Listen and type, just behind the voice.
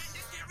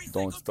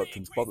don't start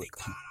things public.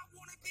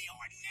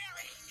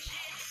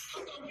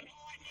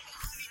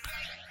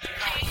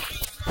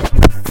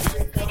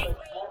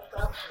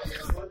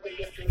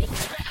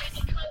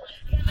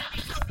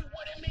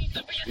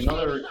 You know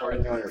they're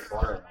recording you on your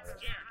phone right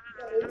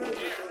now,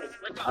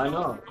 right? I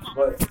know,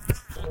 but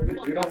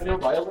you don't feel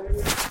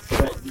violated?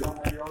 That you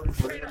don't have your own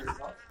recording on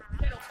yourself?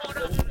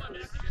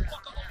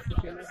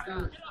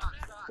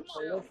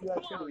 Unless you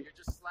actually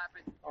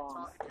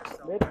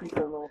let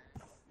people know.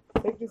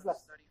 Take this like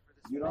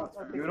You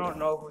don't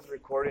know who's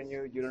recording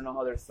you. You don't know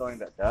how they're selling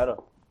that data,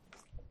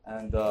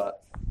 and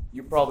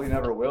you probably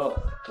never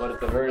will. But at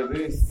the very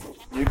least,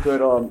 you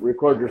could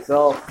record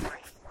yourself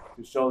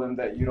to show them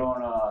that you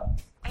don't.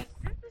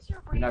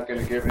 You're not going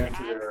to give in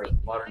to their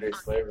modern day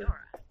slavery.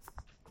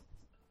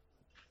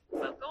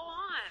 Well, go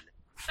on.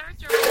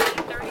 Start your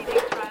free 30-day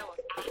trial of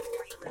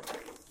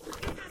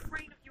aBaddOn. Get that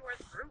brain of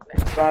yours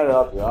grooving. Try to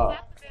help you out.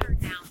 That's better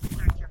now to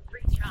start your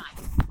free trial.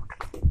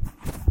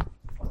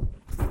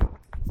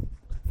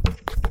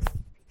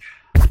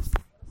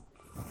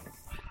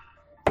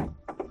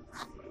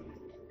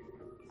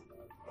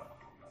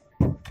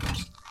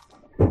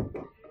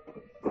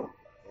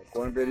 Like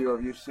one video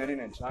of you sitting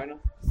in China,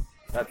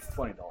 that's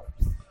 $20.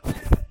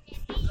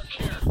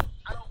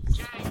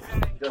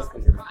 Just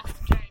because you're mad.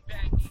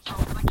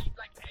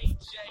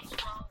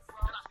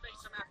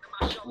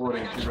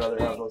 Wouldn't you rather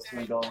have those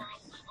 $20?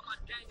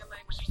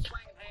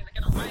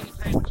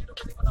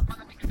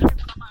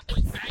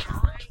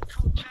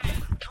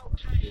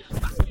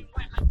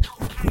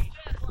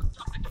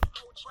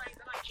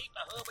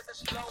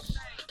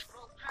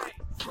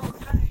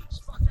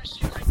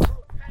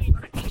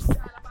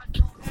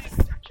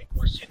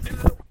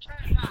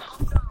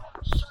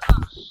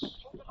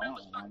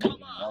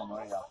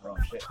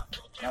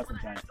 Not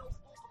sometimes.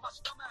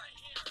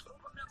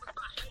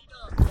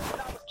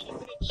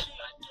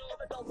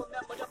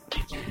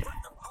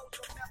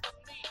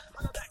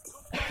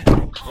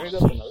 Bring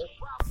up another.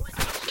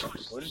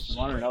 What is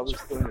want to know who's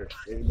still in your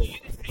database?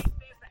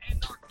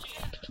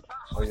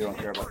 Oh, you don't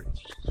care about it.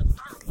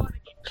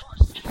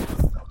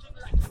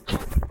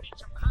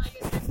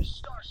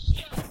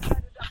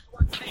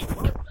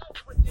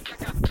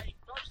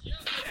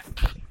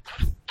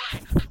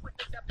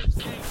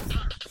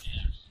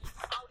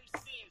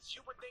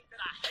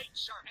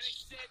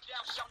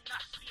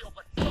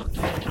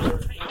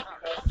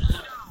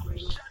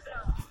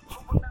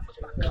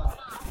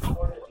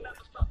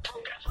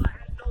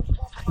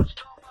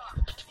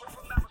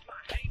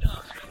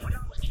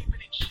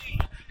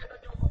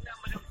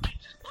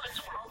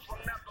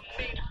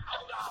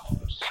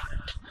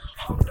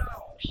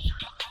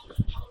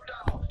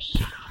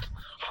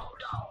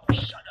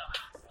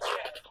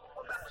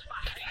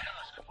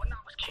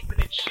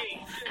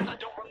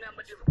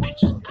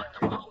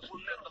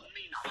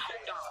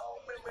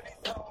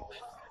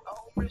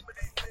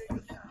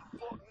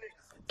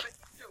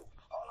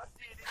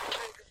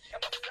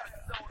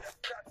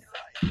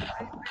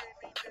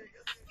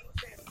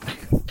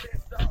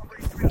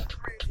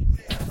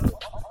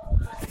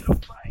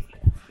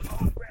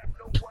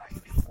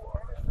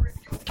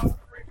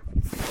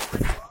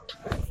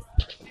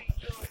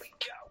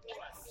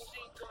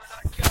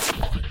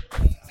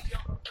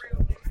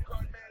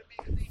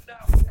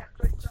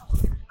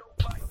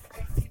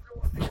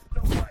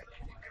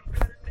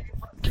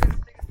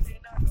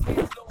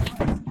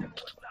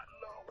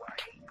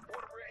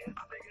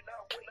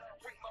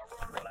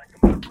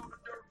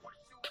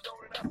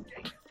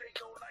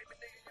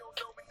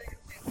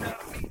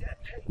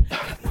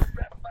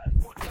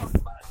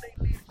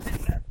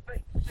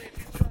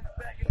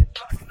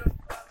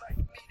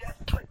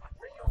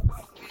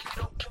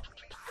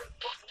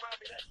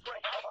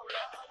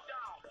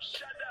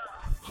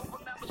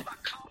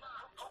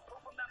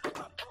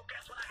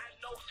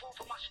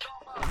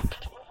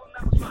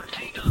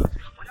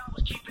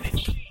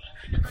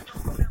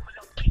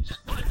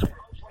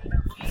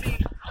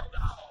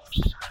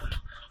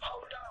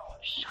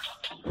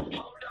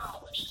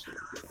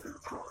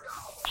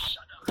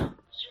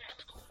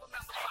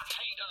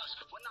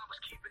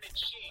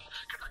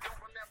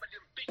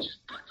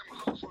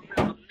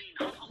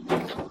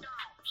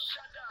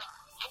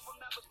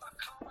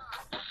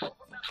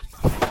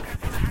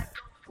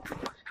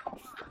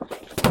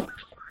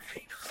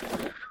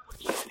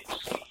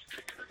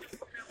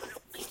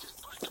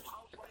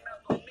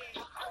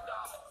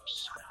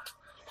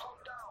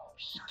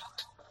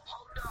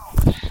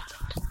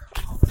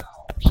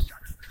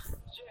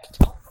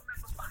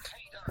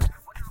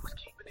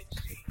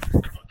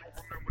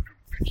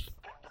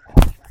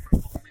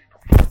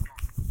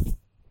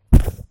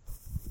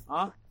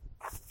 Huh?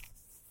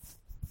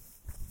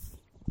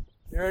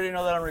 You already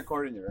know that I'm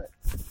recording you, right?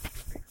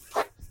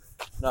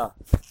 No.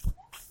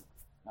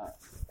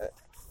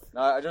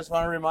 No, I just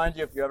want to remind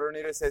you, if you ever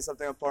need to say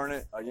something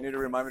important, you need to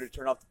remind me to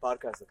turn off the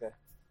podcast, okay?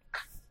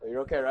 So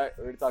you're okay, right?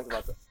 We already talked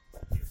about that.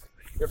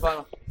 You're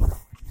fine.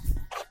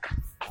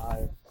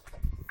 Bye.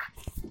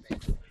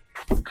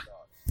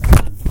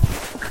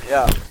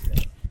 Yeah.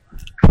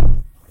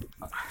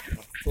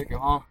 Take it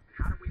home.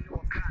 How do we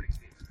know if God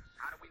exists?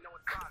 How do we know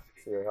it's God?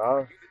 To your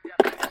house?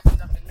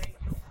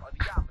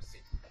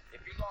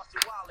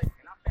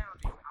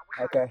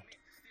 Okay.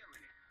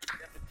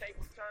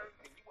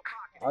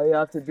 All you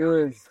have to do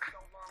is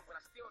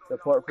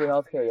support free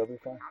healthcare. You'll be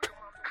fine.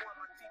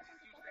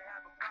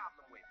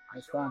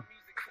 That's fine.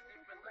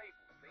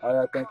 Oh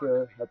yeah, thank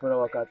you. I put a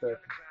walk out there.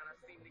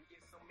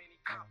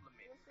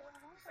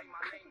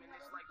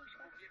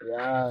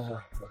 Yeah.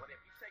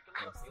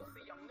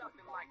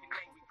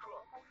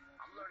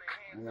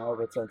 I know,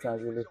 but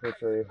sometimes you leave food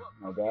for you.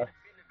 My bad.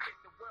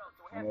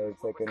 I never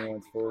take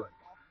anyone's food.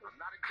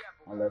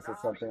 Unless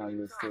it's something I'm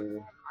used to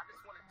eating.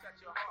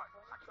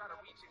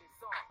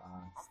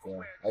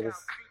 Still.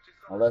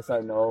 Unless I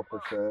know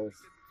for sure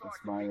it's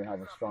mine and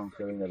have a strong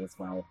feeling that it's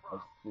mine, I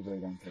usually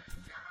don't take it.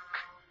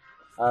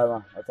 Alright,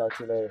 man. I'll talk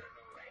to you later.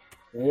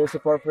 You need to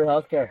support free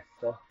healthcare.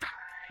 So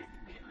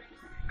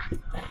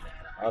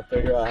I'll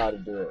figure out how to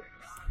do it.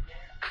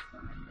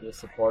 Just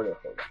support it,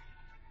 baby.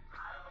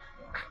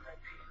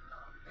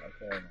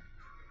 Okay, man.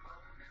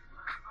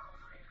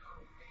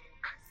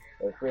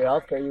 With free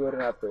healthcare, you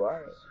wouldn't have to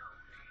worry.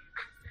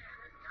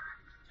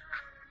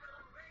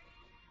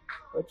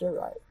 But you're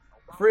right.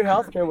 Free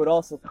healthcare would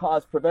also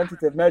cause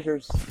preventative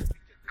measures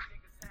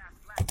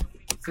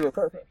to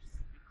occur first.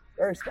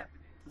 Very smart.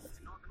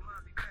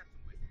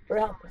 Free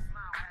healthcare.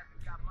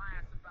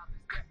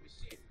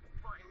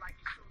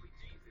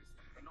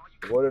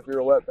 What if you're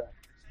a wetback?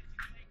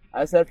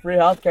 I said free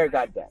healthcare,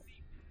 goddamn.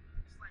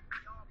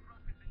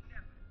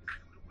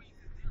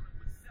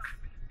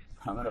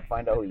 I'm gonna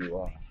find out who you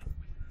are.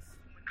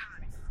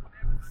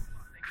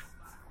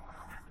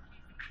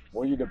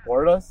 Will you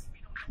deport us?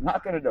 I'm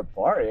not gonna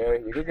deport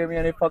you. You can give me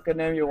any fucking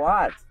name you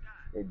want.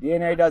 Your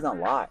DNA doesn't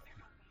lie.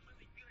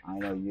 I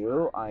know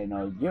you. I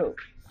know you.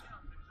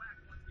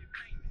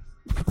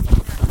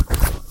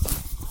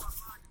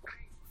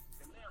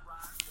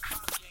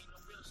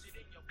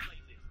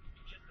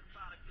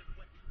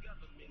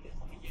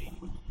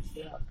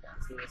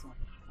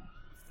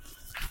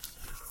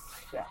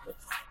 Yeah.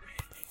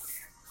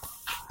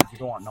 You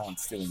don't want no one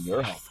stealing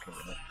your healthcare,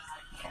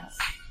 right?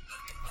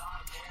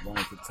 You want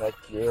to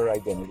protect your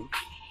identity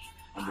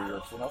under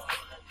your,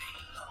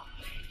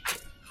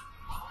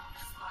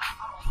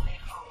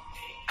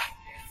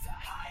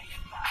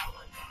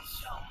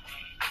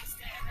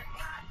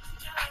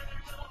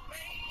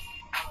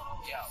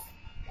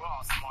 We're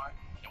all smart,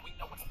 and we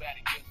know what's bad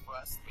and good for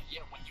us. But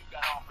yeah, when you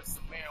got offered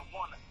some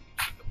marijuana,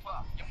 took a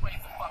puff, your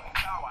brain's a fucking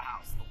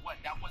powerhouse. But what,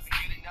 that wasn't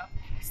good enough?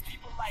 It's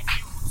people like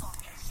you who talk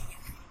that shit and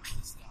couldn't do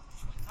this stuff.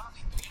 You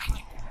probably do your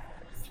like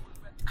you would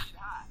rather get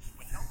high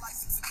with no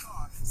license in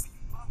car. So you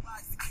bum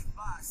lies to get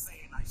by,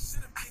 saying I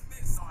should have been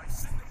this or I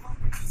shouldn't have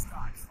bumped with this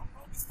guy. I'm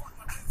broke as fuck,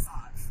 my rent's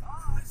high.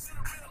 I should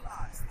have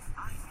realized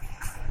I ain't been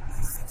in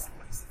these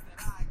situations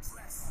that I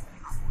address.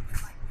 I'm more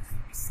than likely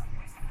to be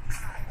someone from the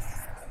night.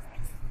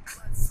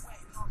 Blood, sweat,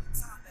 and all the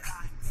time that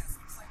I invest.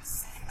 We play the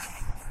same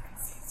game.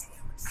 It's easy,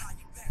 never try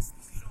your best.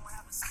 If you don't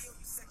have a skill,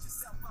 you set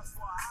yourself up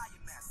for a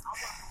higher mess. I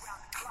work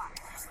around the clock,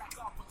 slack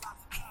off a lot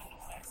of time.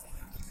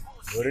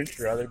 Wouldn't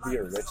you rather be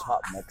a rich,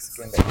 hot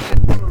Mexican that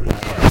couldn't be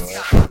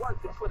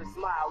Work to put a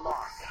smile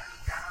on.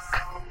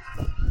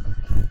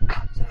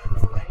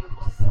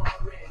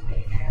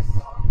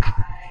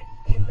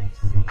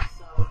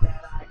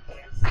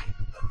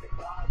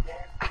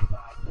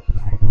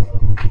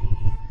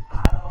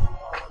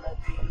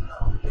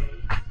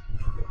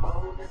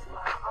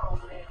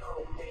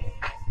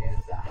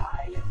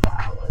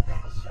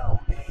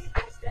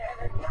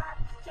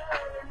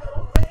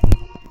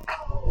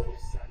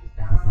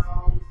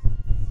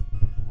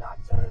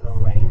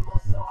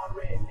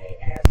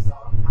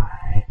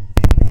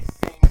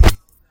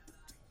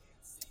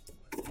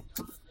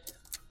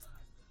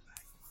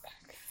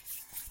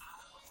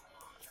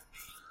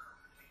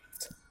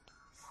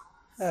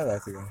 I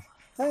like to go.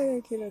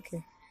 Hey,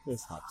 okay.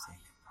 This hops in.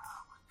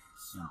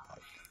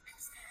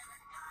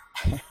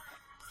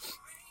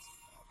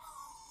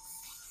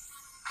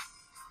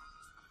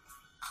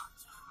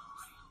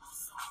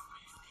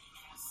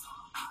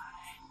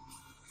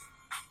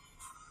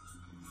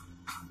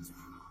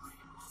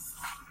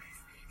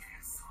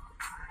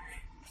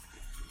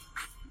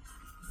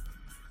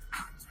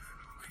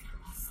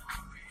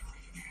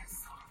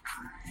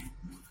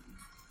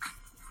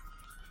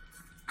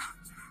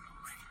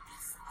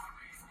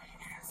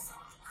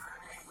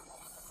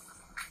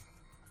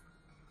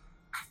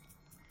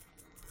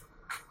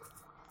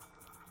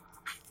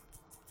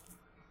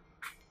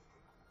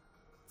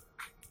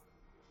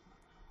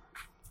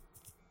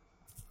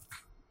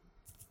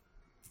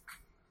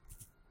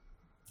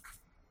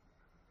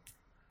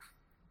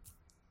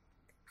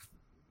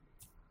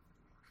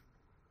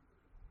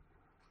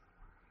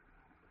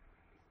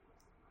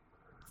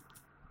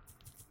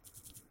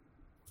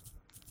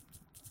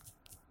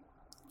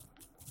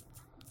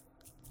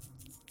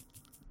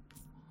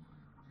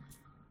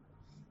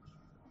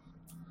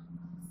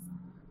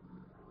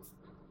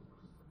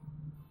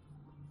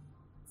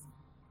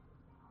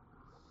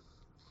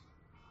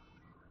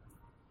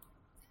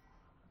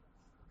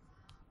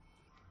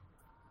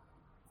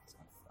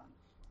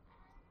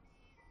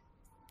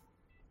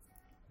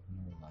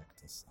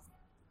 this song.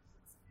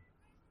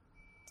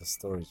 The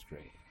story's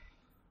great,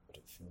 but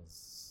it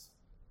feels...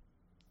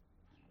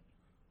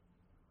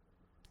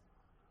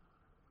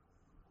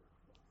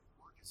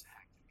 Work is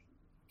hectic.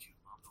 Don't you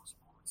love those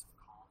moments of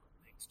calm and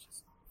things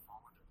just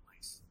fall into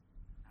place?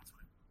 That's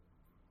what it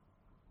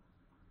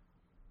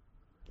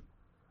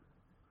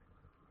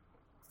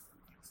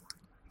feels like.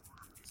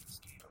 Easy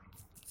Skater.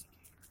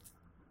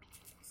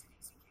 Visit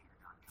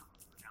easycater.com.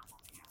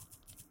 Download the app.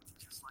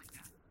 Just like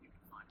that, you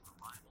can find a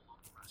reliable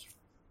local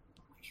restaurant.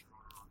 Place your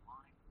order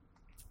online and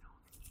know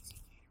that Easy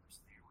Cater is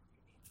there when you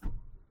need them.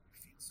 You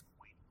feel some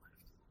weight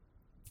lift.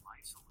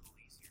 Life's a little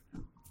easier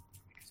now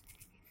because when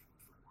you need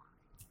food for work,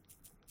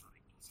 go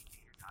to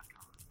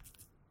easycater.com.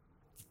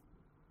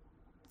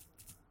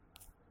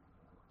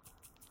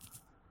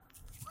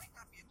 You might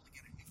not be able to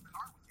get a new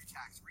car with your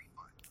tax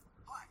refund,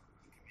 but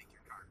you can make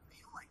your car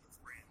feel like it's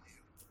brand new.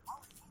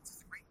 All it needs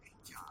is a great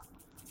paint job.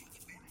 Take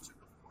advantage of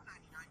the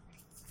 $4.99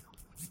 paint sale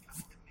with the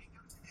custom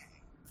makeup today.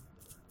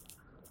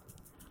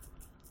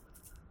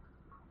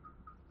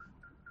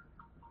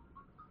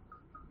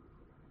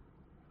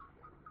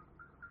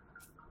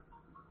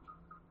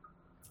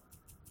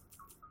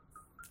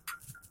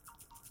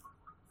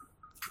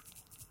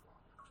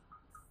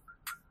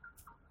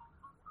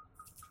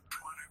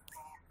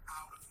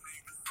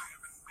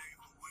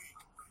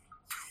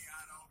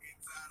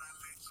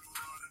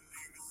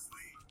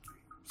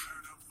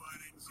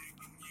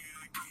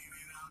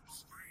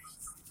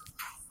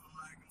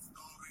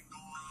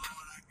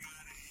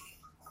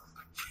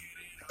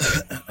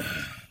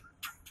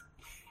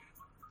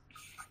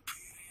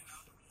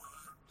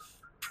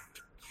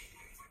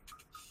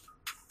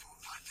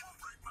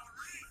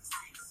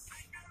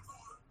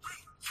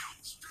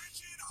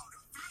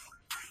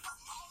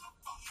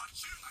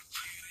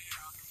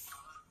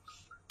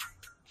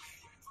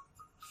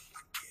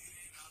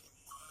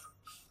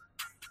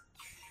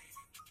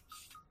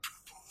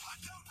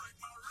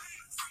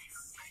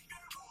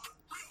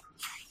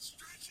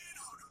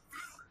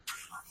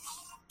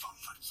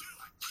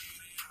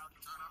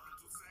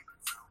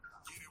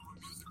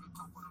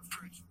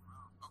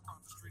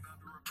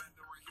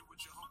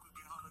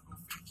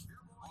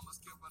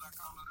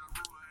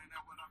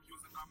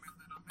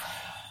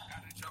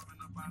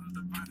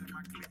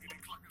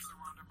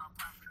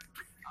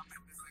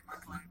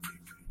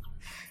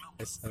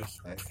 It's so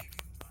sad.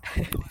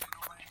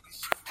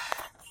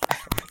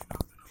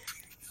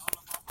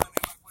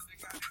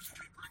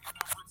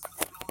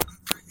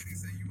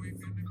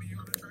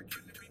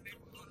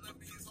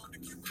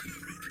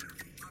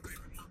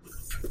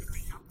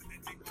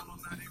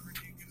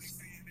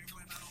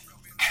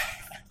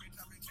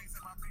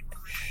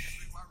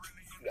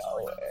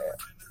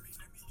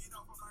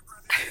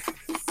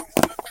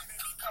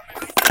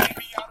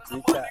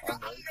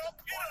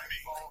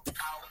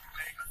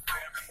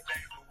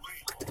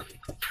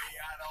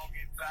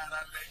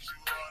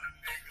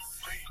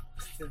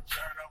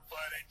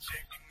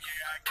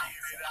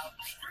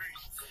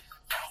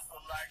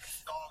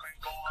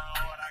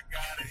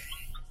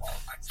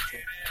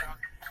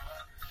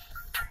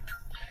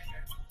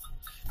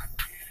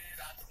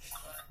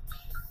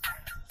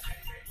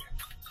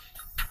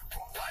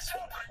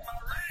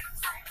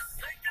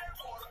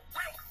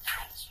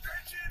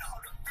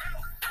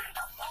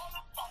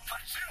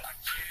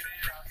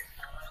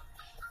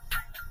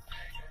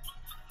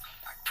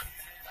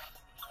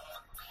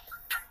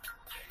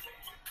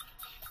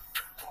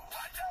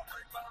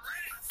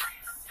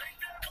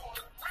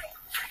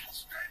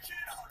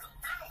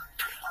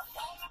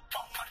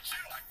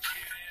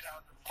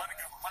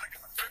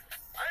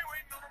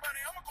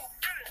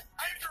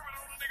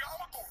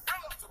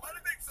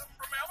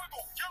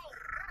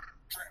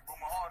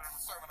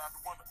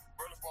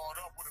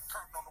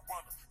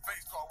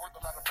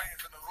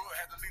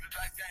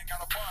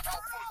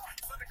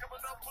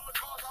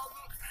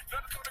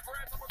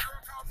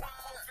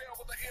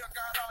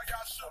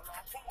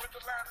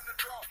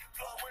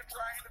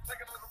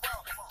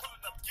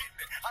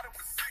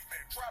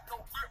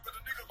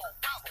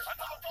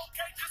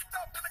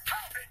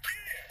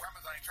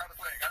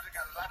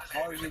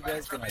 How are you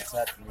guys gonna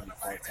attack me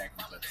before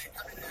attacking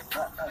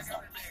themselves? That's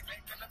not.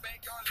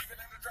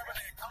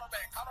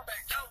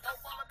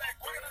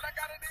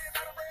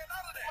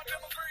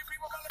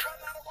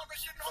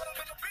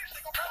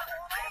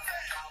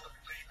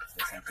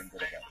 There's something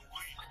good about it.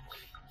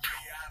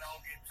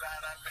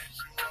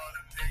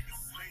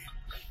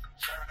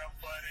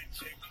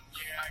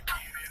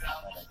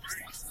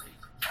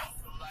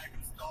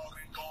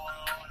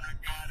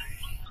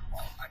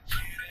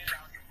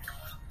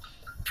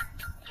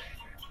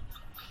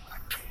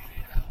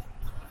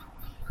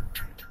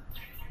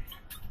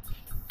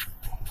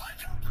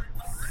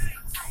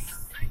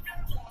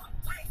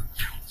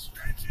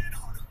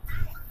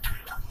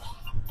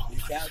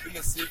 You can't be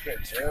a secret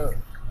Jew.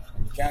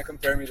 You can't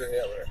compare me to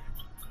Hitler.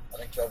 I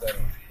didn't kill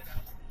anyone.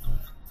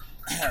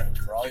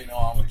 For all you know,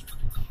 I'm a Jew.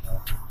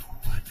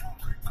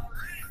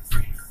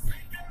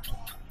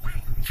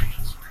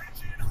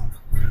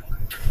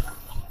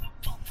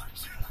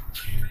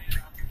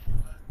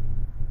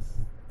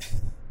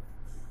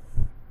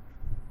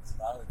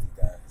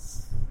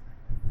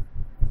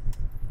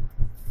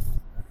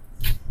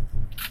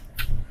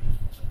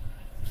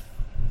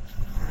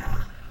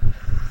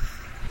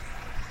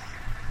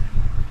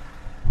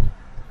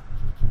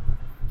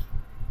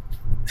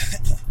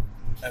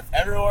 If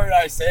every word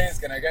I say is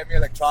gonna get me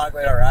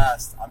electronically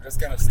harassed, I'm just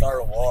gonna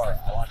start a war.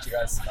 I want you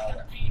guys to know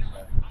that.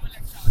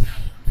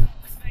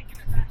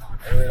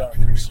 I really don't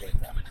appreciate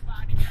that.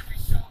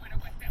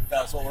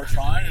 That's what we're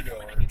trying to do.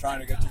 We're trying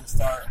to get you to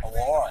start a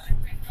war.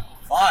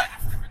 Fine.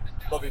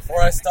 But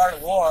before I start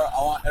a war,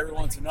 I want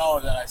everyone to know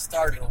that I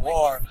started a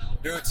war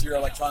due to your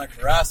electronic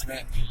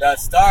harassment that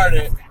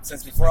started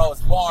since before I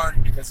was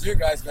born because you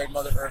guys made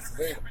Mother Earth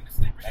illegal.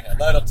 And it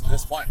led up to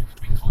this point.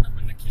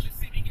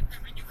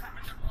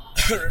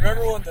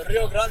 Remember when the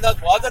Rio Grande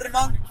had water,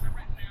 man?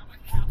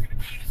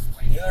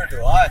 Neither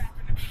do I.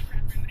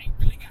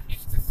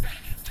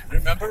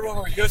 Remember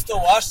when we used to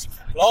wash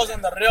clothes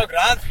in the Rio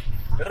Grande?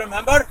 You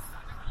remember?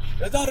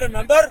 You don't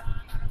remember?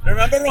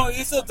 Remember when we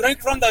used to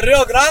drink from the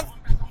Rio Grande?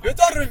 You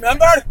don't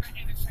remember?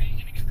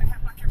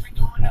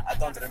 I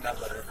don't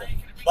remember either.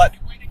 But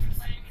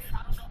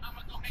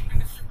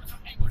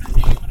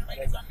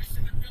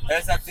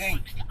here's the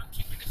thing.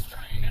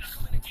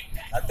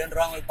 Nothing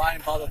wrong with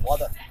buying bottled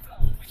water.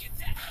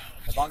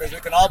 As long as we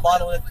can all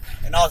bottle it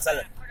and all sell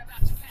it.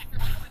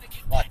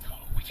 What?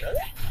 Really?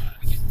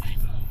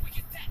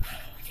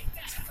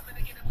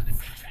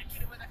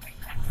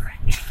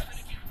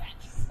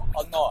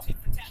 Oh no.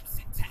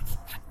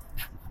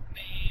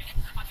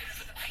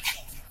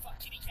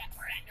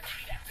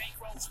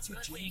 It's too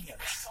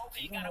genius.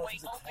 You don't know if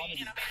he's a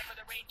comedian,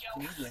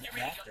 an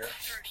actor,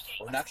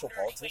 or an actual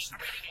politician.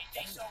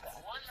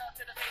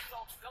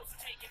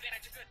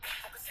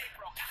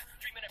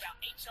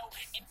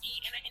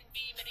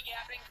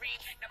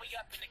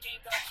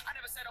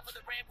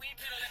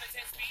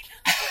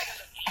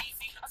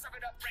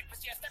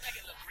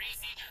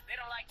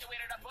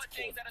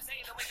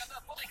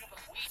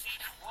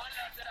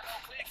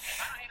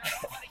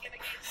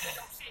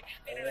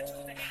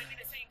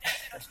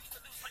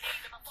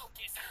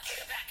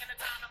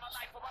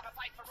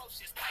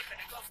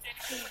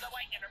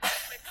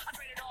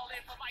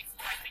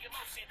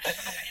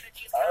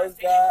 That is bad. How's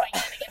that?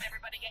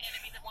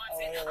 Oh,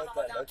 I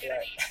like that.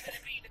 Okay.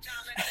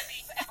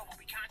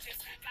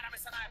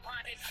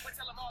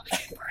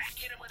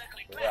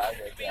 Yeah, I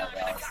get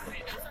that.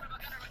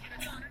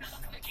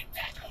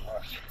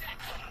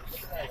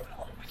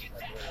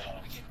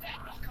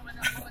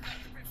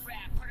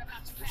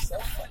 So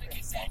fucking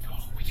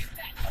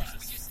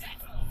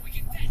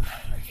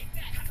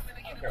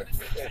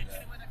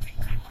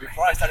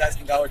before I start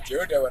asking God what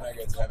you're doing when I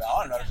get to heaven, I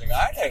want to know everything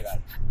I take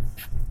on.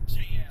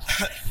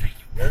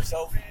 You're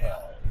so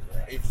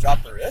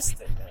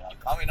eavesdropperistic.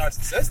 Call me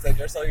narcissistic.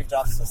 You're so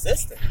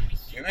eavesdropperistic.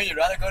 You mean you'd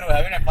rather go to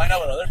heaven and find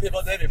out what other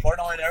people did before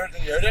knowing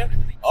everything you did?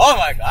 Oh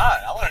my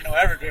God! I want to know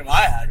every dream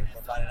I had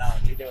before finding out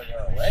what you did when you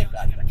were awake.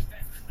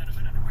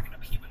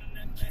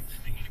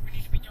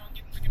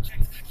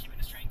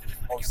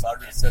 Oh,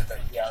 Sartre said that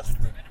he has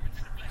to.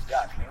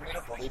 Yeah, you need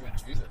to believe in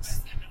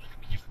Jesus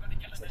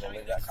to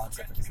believe that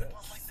concept exists.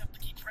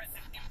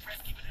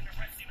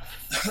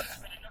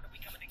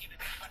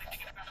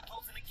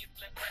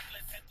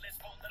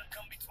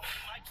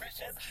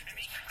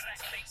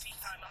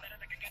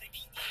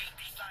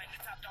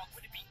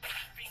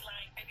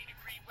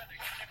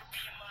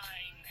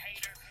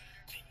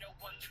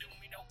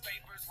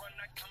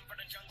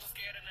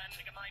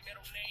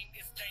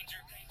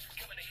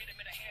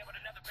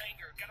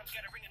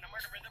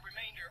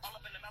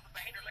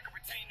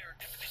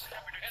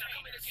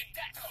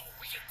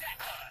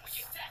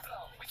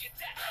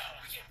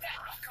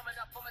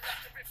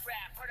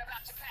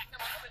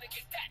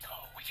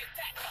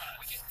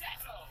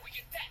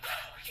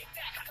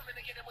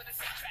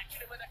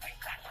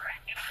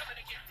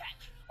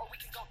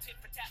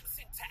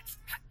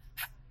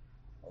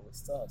 Oh,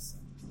 it's us.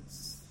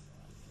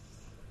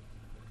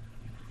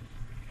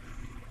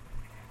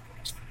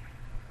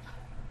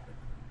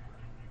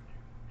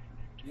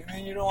 You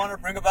mean you don't want to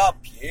bring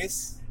about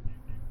peace?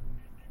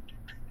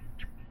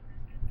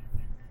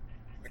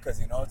 Because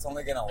you know it's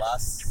only going to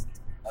last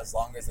as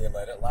long as they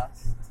let it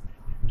last?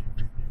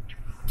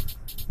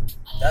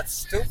 That's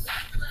stupid.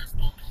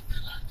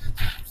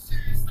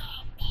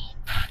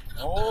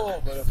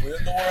 No, but if we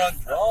end the war on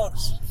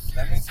drugs,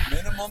 that means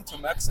minimum to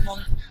maximum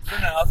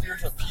 2.5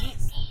 years of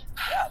peace.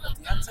 Yeah, but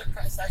the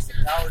Antichrist has the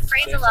power to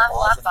Praise change the Allahu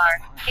laws of Akbar.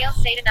 time. Hail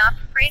Satan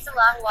Akbar. Praise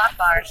Allahu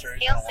Akbar.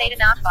 Hail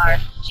Satan Akbar.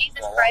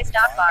 Jesus Christ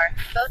Akbar.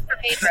 Vote for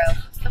Pedro.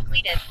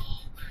 Completed.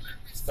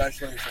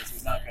 Especially since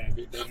he's not going to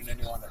be dating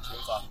anyone that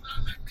chews on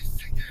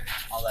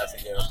unless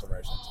he gave us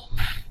permission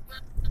to.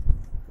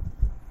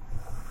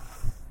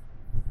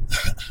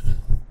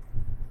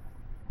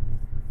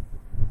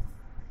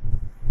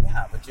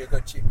 Yeah, but you go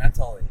cheat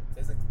mentally,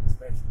 physically,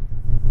 spiritually.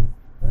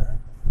 Right.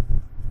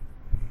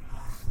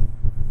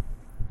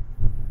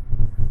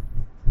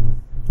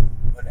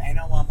 But ain't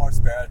no one more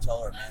spiritual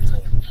or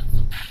mentally.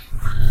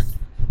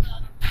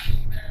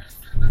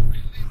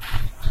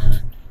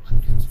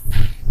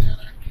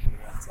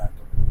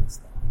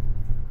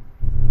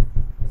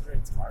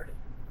 It's retarded.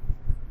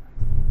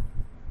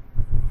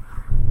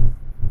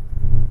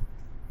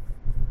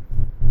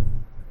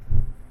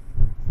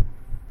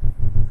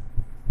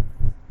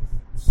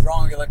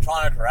 strong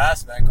electronic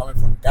harassment coming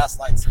from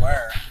Gaslight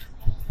Square.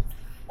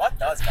 What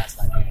does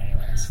Gaslight mean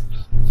anyways?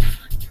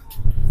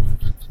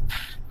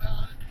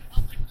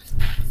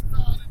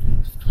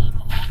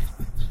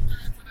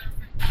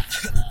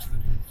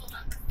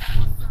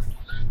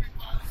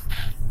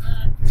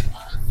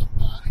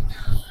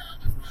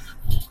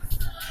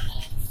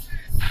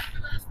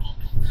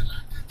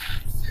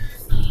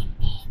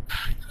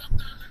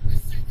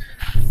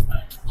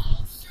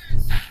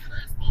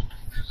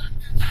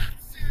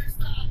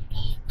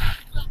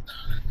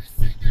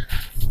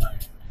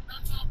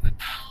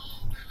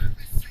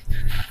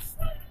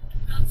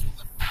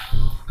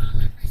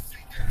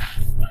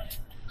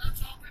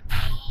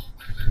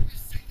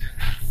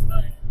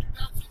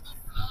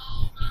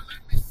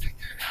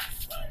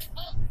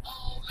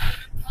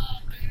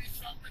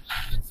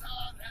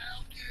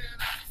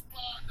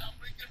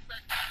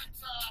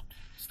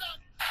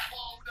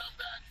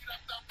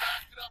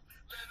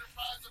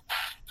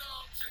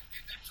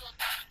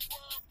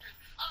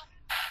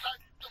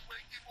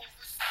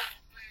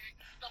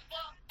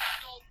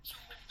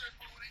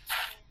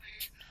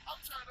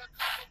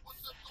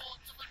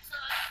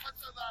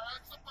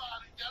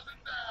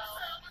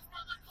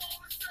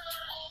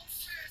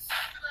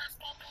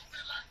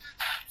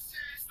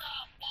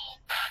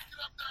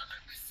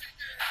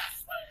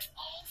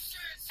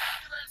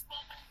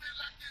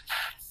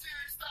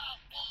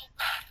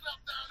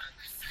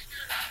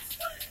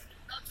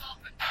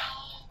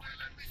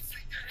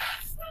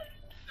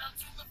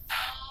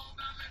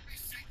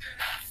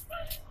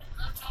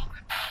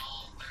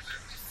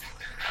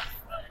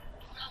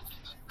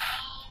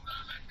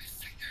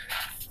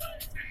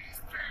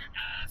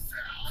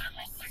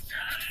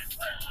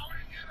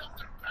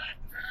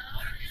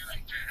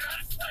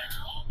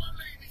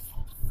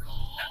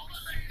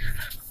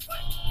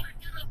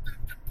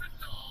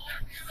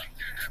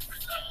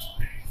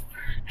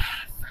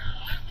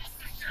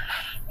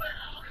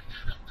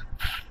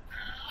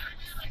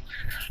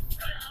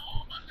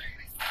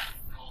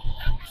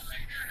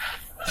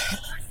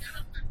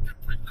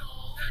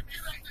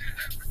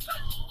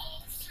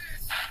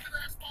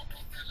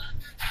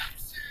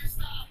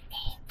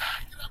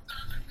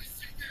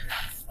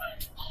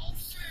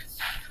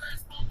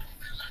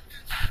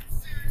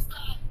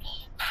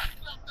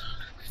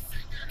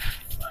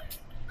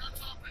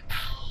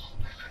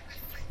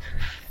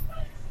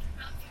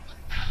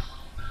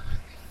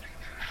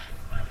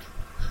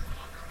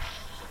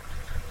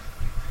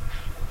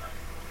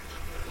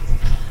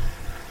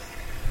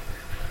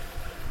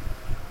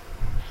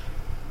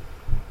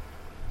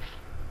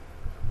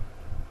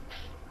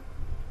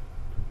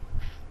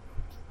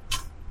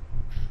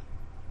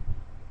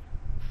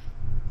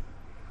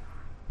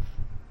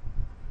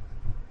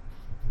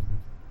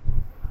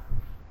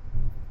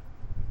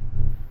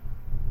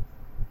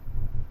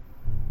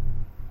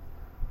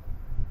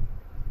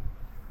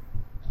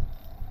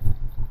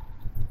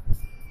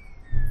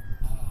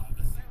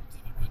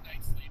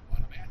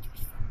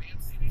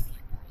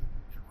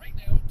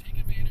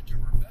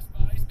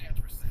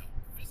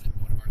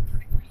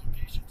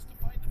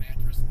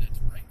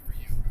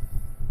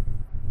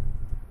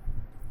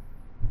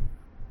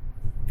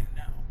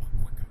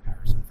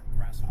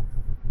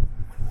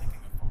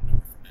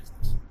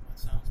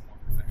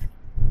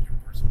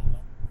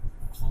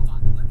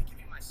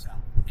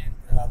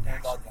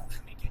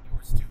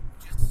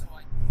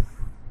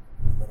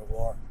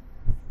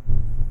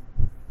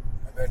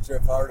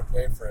 If I were to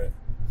pay for it,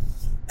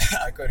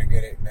 I couldn't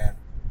get it, man.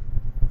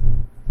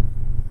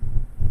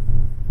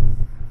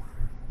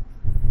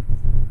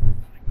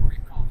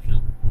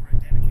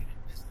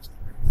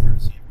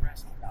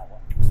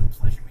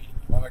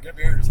 Well, am I gonna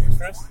be here too,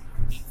 Chris?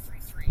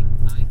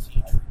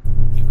 833-19.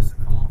 Give us a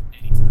call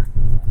anytime.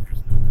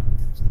 There's no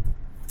contest.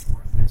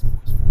 Your best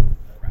voice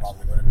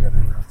probably gonna be an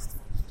interest.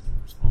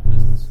 Small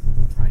business.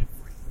 Try it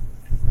free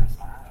at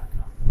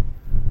grasshopper.com.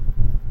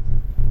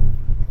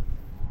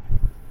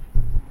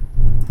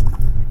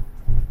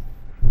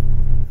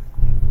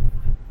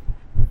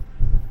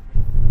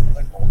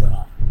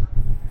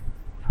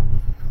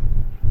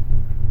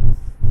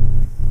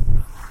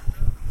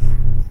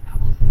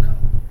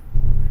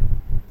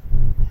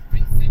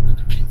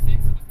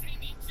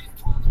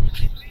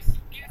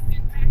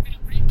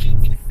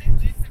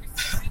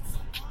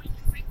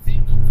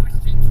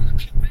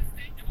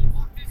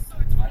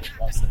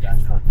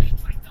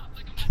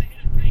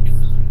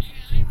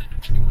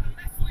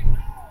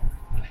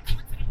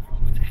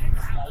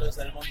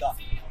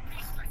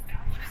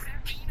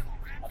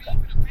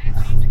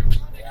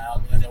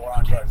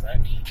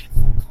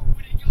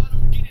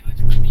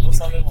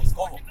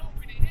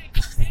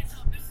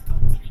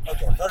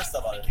 First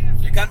of all,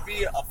 you can't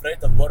be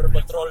afraid of border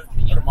patrol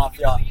or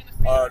mafia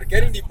or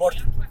getting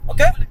deported,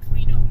 okay?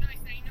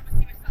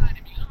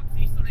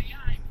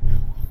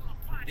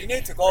 You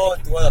need to go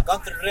to other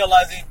country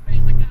realizing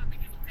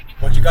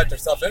what you got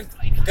yourself into,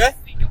 okay?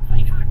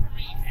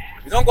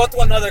 You don't go to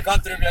another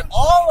country and be like,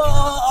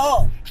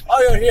 oh,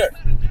 you're here,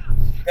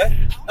 okay?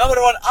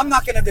 Number one, I'm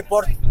not gonna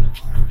deport you.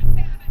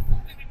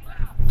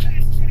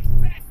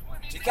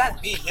 You can't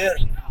be here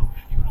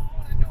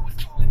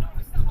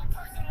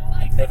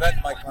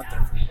prevent my country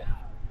from going.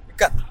 You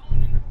can't.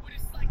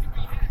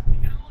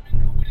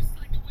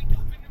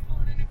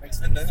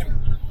 Makes me an enemy.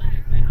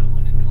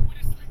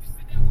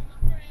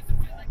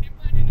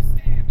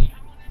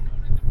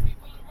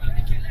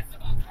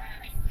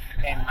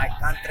 In my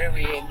country,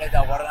 we ended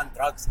the war on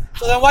drugs.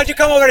 So then why'd you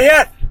come over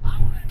here?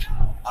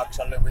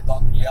 Actually, we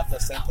don't. We have the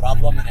same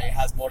problem, and it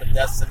has more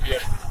deaths than here.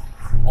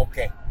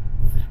 Okay.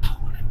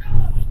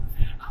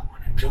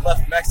 You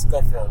left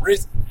Mexico for a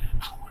reason.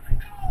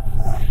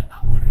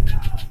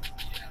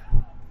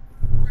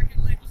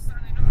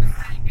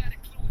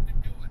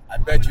 I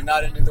bet you're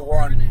not into the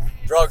war on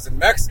drugs in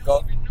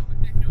Mexico.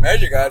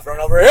 Made you guys run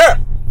over here.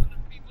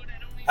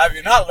 Have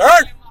you not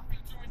learned?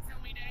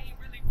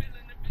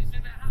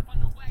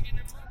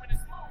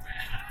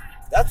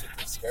 That's what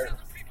you're scared of.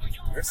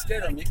 You're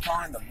scared of me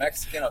calling the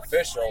Mexican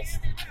officials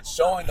and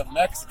showing the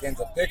Mexicans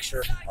a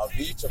picture of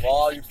each of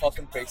all your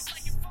fucking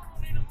faces.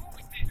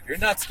 You're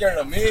not scared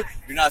of me.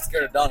 You're not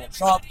scared of Donald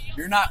Trump.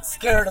 You're not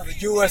scared of the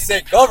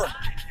USA government.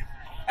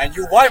 And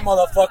you white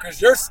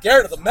motherfuckers, you're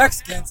scared of the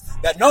Mexicans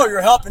that know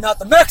you're helping out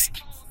the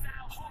Mexicans.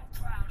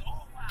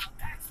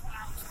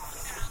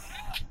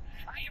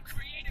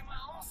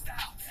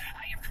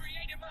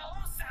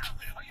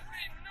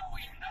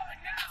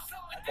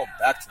 I go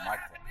back to my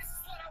corner.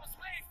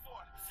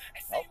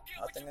 Nope,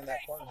 nothing in that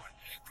corner.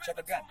 Check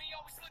again.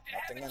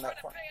 Nothing in that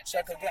corner.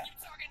 Check again.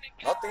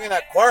 Nothing in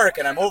that corner.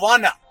 Can I move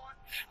on now?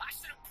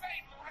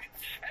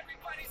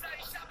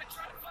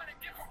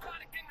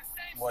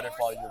 What if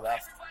all you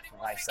left?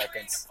 5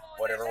 seconds.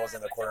 Whatever was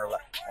in the corner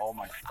left. Oh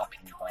my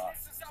fucking god.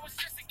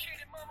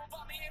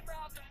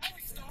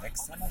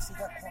 Next time I see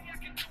that corner.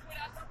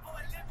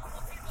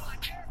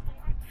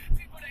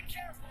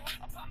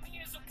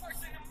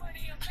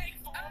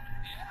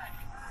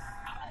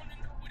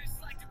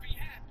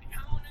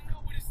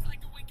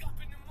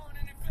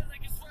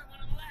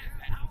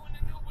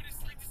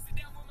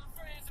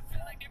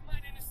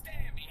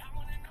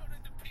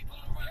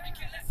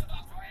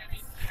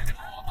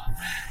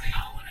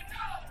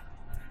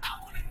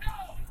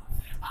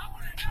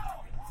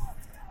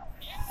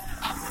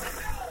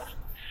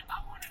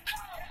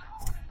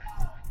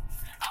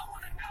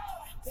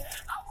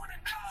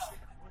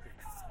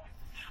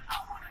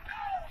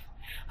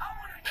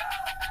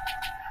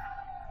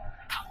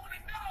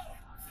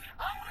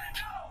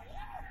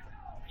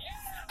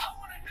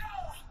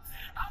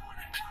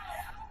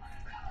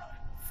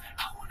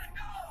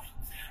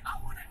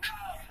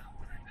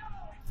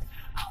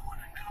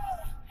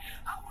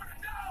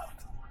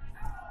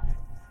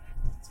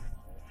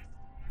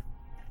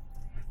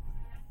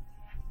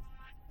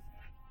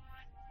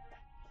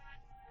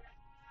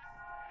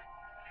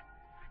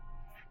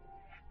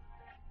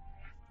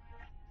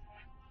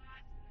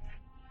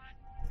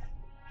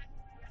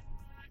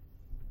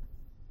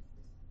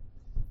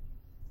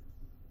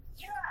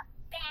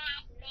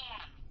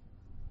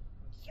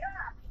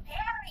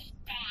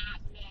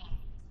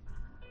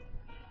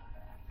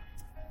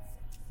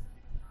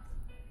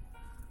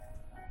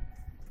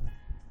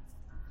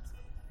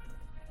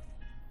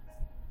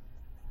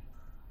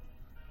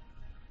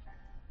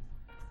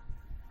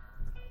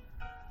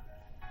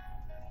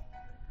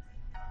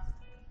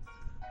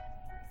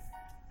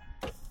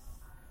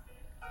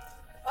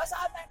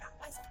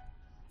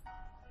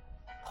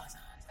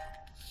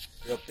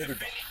 You're a bigger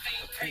dog.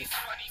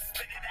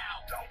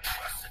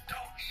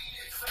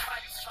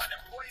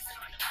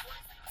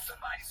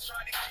 Somebody's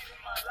trying to get in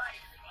my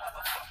life.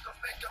 Motherfucker,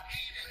 make them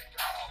eat it.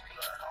 All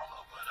blood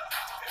all over the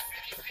house. If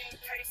anything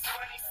tastes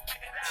funny,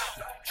 spit it out.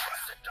 Don't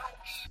trust it, don't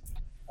eat.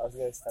 I was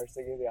gonna start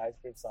singing the ice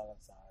cream song.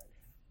 I'm sorry.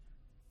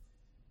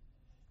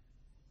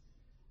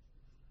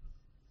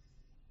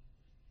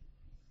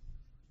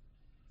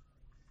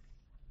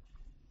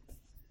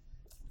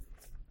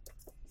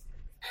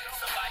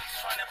 Somebody's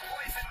trying to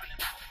poison me.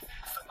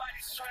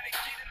 Somebody's trying to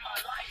get in my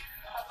life.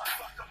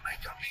 Motherfucker,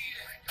 make them eat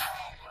it.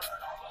 All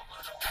blood all over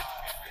the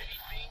wall. If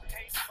anything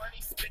tastes funny,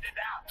 spit it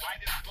out.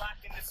 Writer's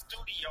block in the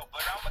studio,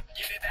 but I'ma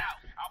get it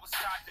out. I was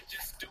taught to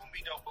just do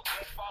me though, but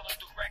won't follow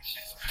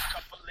directions.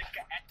 Cup of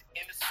liquor at the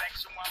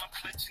intersection while I'm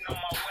clenching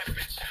on my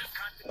weapons.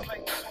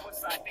 Contemplating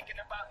suicide, thinking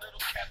about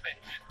little Kevin.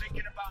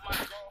 Thinking about my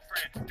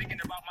girlfriend.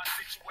 Thinking about my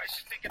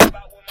situation. Thinking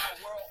about when my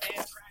world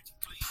ends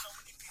tragically. So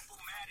many people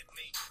mad at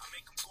me. I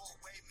make them go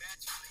away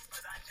magically,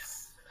 but I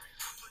just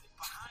put it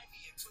behind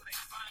me until they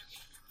find me.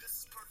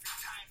 This is perfect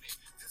timing.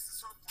 This is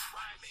hurtful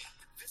rhyming.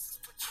 This is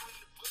put you in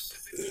the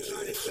bushes if you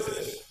try to try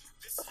me.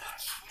 This is what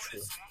you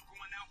wanted, so I'm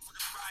going out for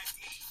the ride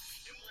me.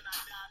 And when I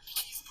die,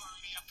 please burn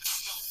me up and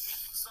smoke me.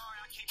 Sorry,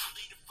 I can't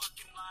believe the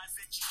fucking lies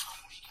that you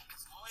told me.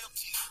 Cause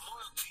loyalty is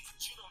loyalty, but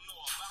you don't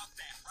know about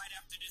that. Right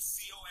after this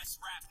COS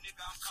rap,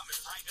 nigga, I'm coming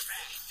right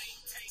back. Anything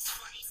tastes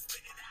funny,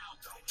 spit it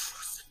out. Don't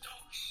trust it,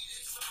 don't eat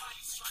it.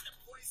 Somebody's trying to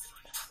poison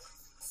me.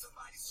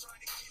 Somebody's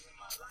trying to get in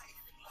my life.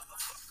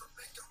 Motherfucker,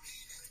 make them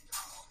eat it.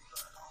 All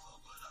blood all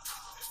over the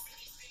house. If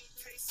anything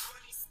tastes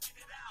funny, spit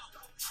it out.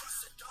 Don't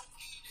trust it, don't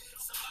eat it.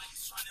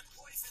 Somebody's trying to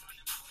poison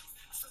me.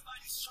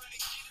 Somebody's trying to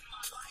get in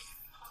my life.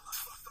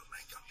 Motherfucker,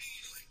 make them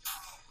eat it.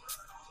 All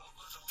blood all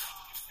over the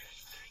wall. If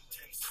anything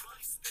tastes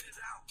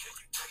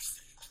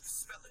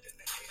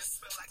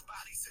smell like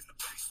bodies in the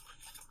basement.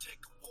 Come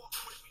take a walk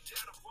with me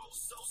down a road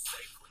so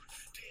sacred.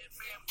 Dead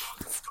man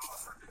walking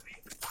scars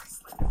underneath the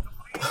bracelet. No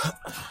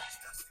hands,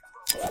 dusty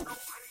road, no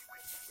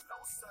pavement, no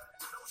sun,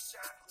 no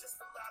shine,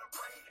 just a lot of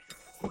rain.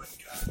 One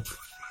God,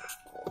 one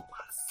mind,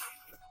 by the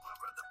Savior. My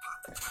brother pop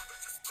the pepper,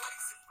 just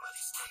blazing,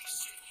 bloody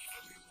station.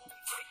 Every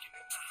wound breaking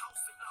in the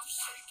house and I'm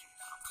shaking.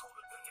 I'm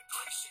colder than the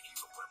glacier,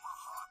 even with my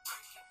heart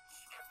breaking.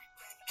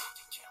 Everything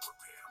empty, can't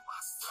repair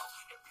myself.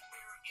 Every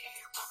mirror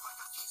in, but like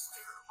I can't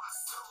stare at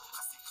myself.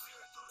 I see clear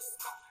through the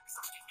smoke, cause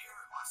I can air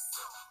it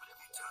myself. But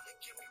every time they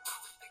give me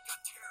room, they think I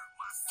tear it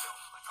myself.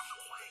 Like I'm the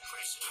plane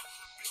crashing into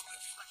the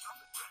building. Like I'm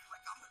the deck,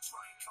 like I'm the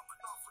train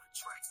coming off of the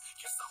tracks.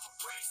 Guess I'm a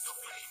brain, so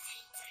baby,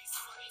 taste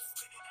funny,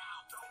 spit it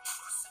out. Don't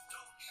trust it,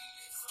 don't eat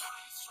it.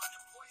 Somebody's trying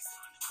to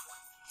poison it.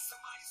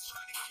 Somebody's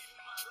trying to get in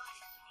my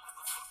life.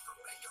 Motherfucker,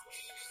 make them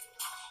eat it.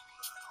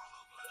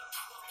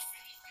 If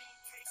anything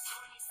tastes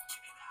funny,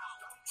 spit it out.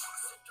 Don't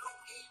trust it,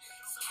 don't eat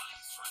it.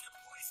 Somebody's trying to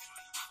poison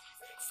me.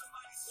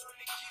 Somebody's trying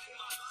to get in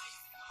my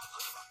life.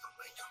 Motherfucker,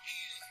 make them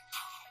eat it.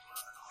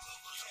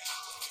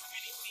 If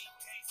anything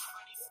tastes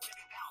funny, spit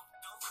it out.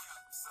 Throw it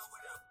up, sew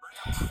it up, right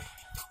up,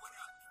 throw it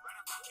up, right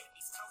up my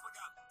kidneys, sew it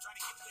up. Try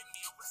to get with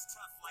me, it was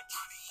tough, like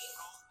trying to eat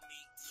old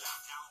meat.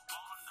 Locked out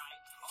all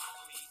night,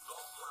 all me,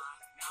 all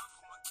mine. Now I'm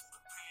going through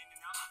the pain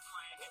and I'm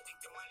playing. They think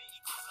the money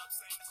equals up,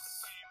 saying it's the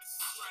same. It's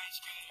a strange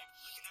game.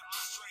 Looking at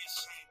my strange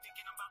chain,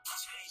 thinking I'm about to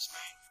change,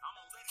 man. I'm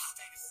gonna let it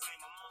stay the same.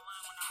 I'm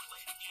online when I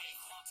play the game.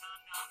 Long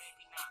time now,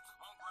 maybe not.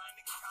 On grind,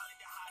 nigga, probably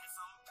the hottest.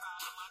 I'm a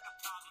problem. I got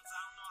problems. I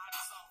don't know how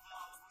to solve them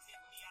all of them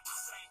hitting me at the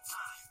same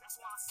time. That's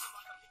why I seem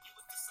like I'm hitting you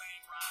with the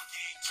same rhyme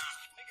game time.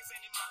 Niggas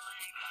ain't in my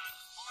lane, line.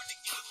 Hard to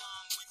get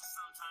along with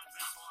sometimes.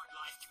 That's hard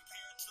life.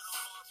 Compared to the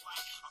hard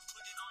life, I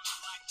put it on the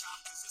blacktop,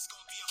 cause it's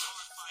gonna be a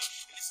hard fight.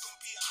 And it's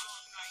gonna be a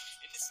long night.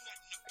 And it's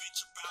nothing to bitch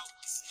about.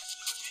 It's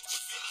nothing to bitch.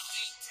 If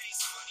anything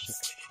tastes funny,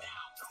 spit it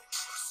out. Don't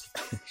trust it,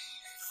 don't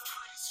eat it.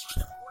 Somebody's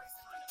trying to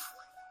poison it.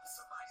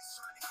 Somebody's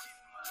trying to get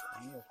in my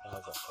life.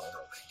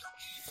 Motherfucker, make them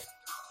eat it.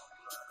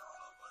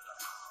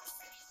 If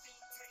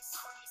anything tastes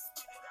funny,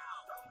 spit it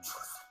out. Don't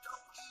trust it,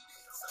 don't eat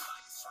it.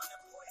 Somebody's trying to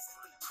poison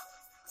me.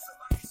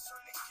 Somebody's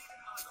trying to get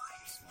in my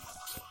life.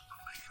 Motherfucker,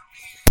 make them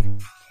eat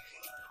it.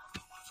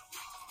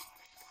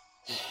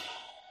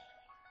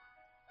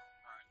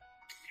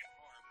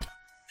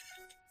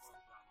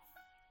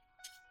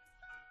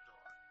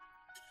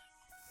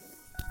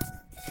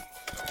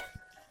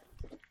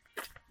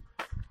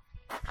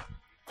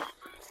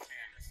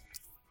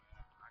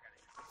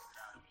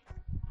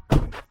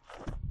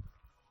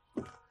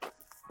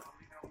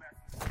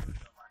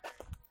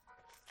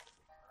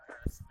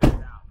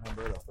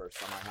 Remember the first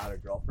time I had a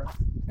girlfriend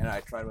and I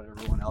tried what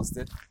everyone else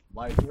did,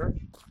 lied to her.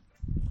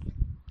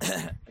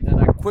 And then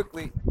I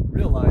quickly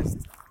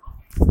realized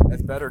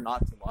it's better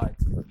not to lie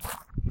to her.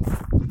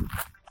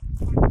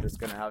 I'm just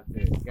gonna have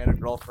to get a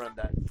girlfriend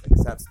that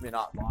accepts me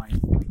not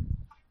lying.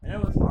 And it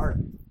was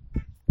hard.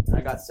 And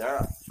I got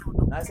Sarah.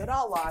 And I said,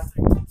 I'll lie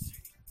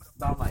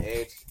about my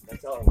age. Then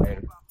tell her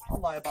later. I'll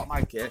lie about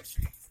my kid.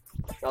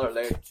 Tell her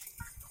later.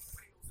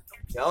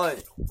 I'm telling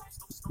you.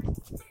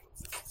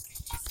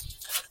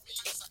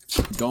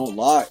 Don't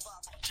lie. It's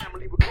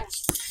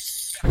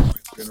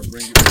gonna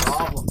bring you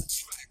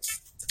problems.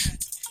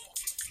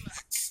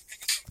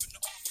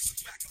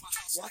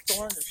 You have to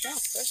learn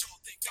yourself, Chris.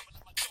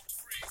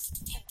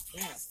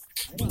 Yeah,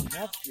 I don't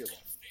have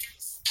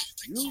feelings.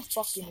 You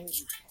fucking hate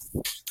yourself.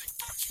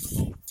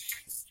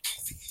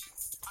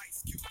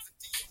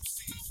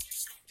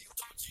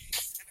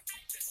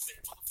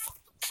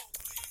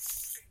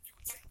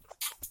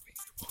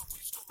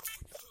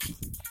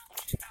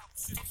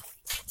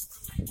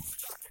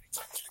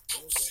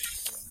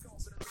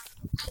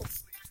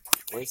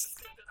 Waste.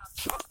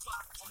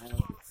 I don't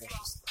be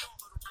precious.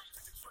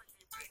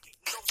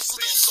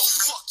 So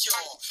fuck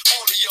y'all,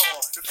 all of y'all.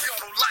 If y'all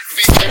don't like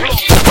me,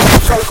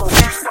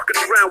 fucking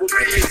around with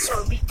me and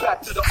turn me back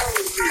to the old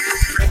me.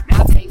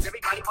 Nowadays,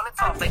 everybody wanna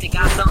talk like they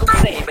got something to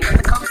say, but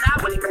nothing comes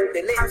out when they move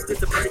their lips.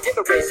 Just a bunch of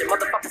gibberish, and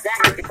motherfuckers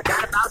act like they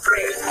forgot about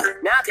trade.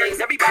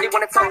 Nowadays, everybody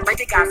wanna talk like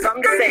they got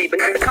something to say,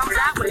 but nothing comes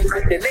out when they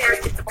move their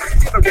lips. Just a bunch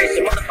of gibberish,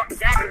 and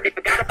motherfuckers act like they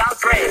forgot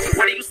about trade.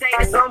 What do you say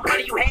to some? What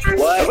do you hate?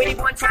 What?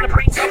 Anyone trying to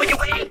bring trouble your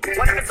way?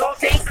 What if it's all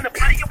things in the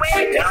blood of your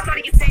way? Just try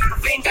to get saved from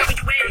being double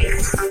your way.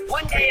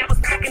 One day I was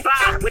walking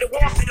by with a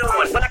walking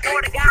on. When I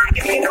caught a guy,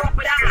 give me an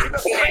awkward eye.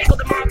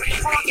 Strangled him off in the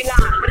parking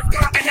lot with a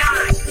sparking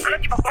eye. I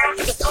don't give a fuck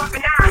with a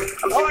sparking eye.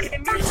 I'm harder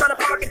than me trying to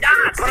park a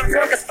dime. But I'm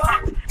drunk as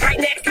fuck. Right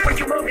next to where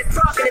you move this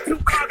truck in a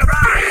two-car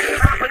garage.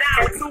 Hopping out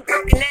with two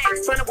broken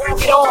legs, trying to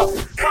walk it off.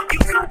 Fuck you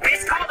too,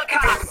 bitch, call the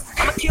cops.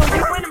 I'ma kill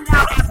you when I'm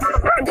now after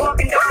motherfucking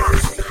walking dog.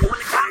 When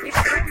the cop gets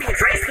through me,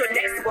 Dre stood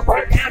next to a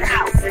burnt down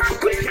house.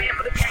 With a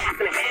handful of gas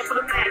and a handful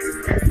of matches.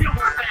 Still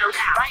weren't found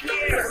out. Right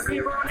here, we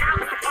run out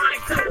with the party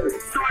too.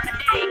 Starting the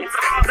day, it's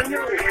an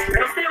afternoon. And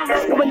I'm still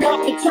local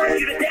enough to turn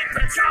you to death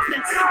for the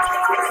Charleston too.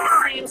 It's the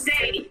same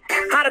shady.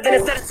 Hotter than a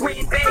set of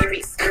twin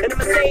babies. And the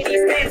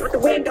Mercedes Benz with the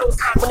windows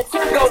up. When the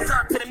tune goes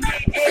up to the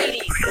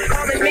mid-80s.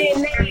 All the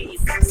mid-80s.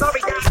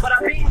 Sorry, Doc, but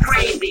I've been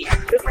crazy.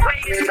 This the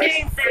way it's been.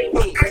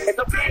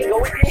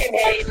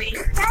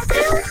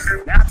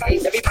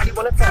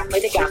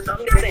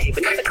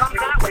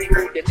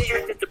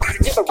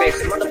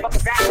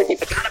 Motherfuckers act like they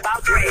forgot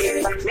about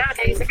Dre.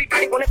 Nowadays,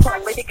 everybody wanna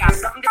talk like they got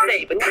something to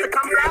say, but nothing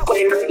comes out when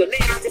they move the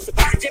lane. Just a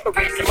bunch of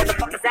gibberish. And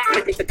motherfuckers act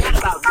like they forgot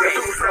about Dre.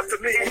 It's up to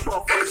me, you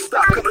motherfuckers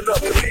stop coming up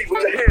to me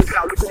with your hands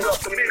out, looking up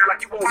to me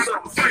like you want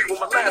something free. When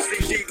my last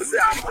CD was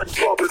out, you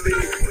wasn't bumping me.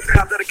 But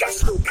now that I got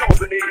some new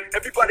company,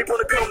 everybody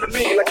wanna come to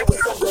me like it was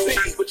some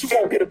disease, but you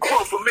won't get a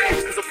crumb from me,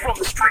 cause I'm from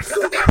the streets, so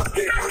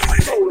I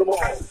told them all.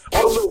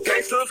 All the little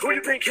gangsters, who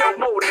you think helped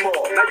mold them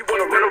all? Now you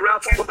wanna run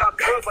around talking about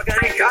guns like I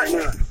ain't got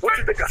none. What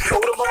you think I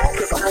sold them all?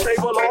 Cause I'm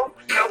stable on.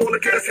 Now I wanna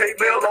get this hate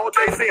mail all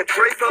day saying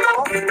Dre fell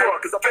off.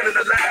 Cause I've been in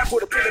the lab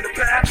with a pen in the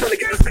pad trying to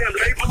get this damn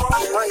label on.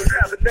 I ain't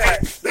having that.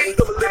 This is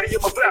the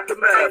millennium of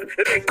aftermath.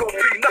 It ain't gonna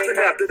be nothing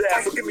after that.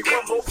 So give me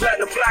one more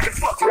platinum black and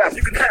fuck rap.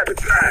 You can have it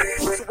back.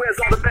 So where's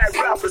all the mad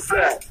rappers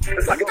at?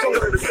 It's like a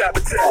jungle in the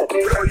habitat.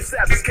 But all you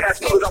savage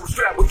cats know that I was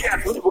strapped with gas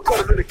when you were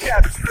covered in a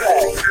cabbage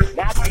bag.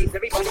 Nowadays,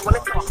 everybody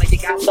wanna talk like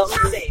they got something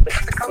to say, but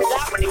nothing comes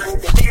out when they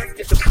move their lips.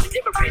 Just a bunch of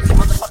gibberish. And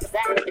motherfuckers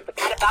act like they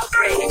forgot about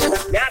Dre.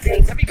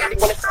 Nowadays, everybody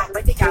wanna talk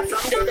like they got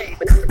something to say,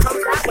 but nothing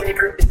comes out when they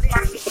move their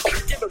lips. Just a bunch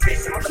of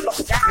gibberish. And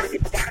motherfuckers act like they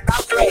forgot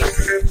about Dre.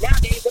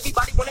 Nowadays,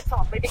 everybody wanna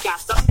talk like they got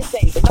something to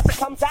say, but nothing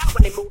comes out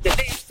when they move their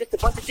lips. Just a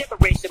bunch of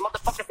gibberish. And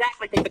motherfuckers act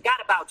like they forgot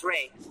about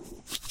Dre.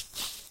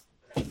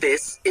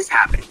 This is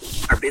happening.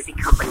 Our busy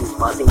company's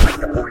buzzing like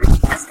the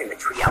hornet's nest in the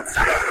tree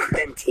outside.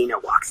 Then Tina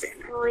walks in.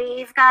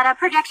 We've got a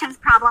projections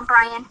problem,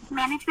 Brian.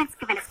 Management's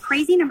given us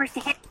crazy numbers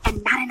to hit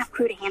and not enough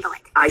crew to handle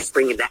it. I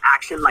spring into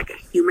action like a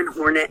human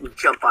hornet and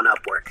jump on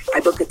Upwork. I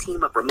book a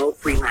team of remote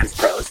freelance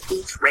pros,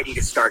 each ready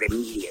to start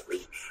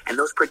immediately. And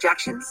those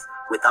projections,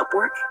 with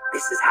Upwork,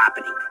 this is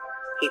happening.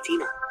 Hey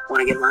Tina,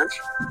 wanna get lunch?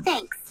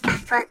 Thanks,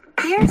 but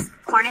there's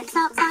hornets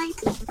outside.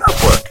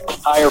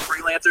 Upwork. Hire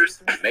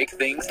freelancers, make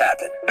things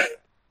happen.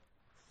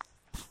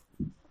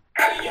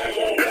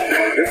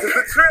 This is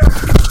the trip.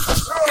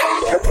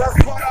 And that's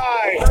what I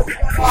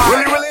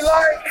really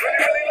like.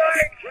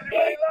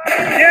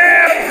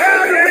 Yeah, I'm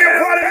proud to be a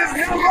part of this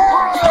new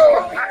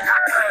world.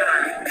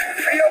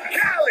 Hey, yo,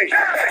 Cali,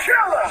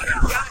 killer.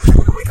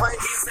 We claim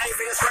these same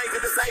things, straight to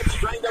the same.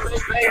 Drain them and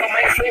they play on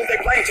mainstream, they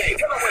play Jay.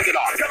 Tell them where's it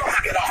off, tell them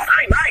knock it off.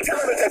 I ain't tell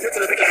them it's that fit to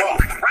the big wall.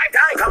 Right,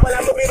 dying, coming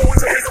out the middle with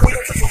some reason we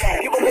don't touch a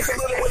wall. Give them just a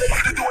little bit of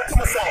you to do it to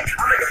my song.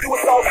 I make it do a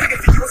song, sing it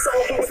to you a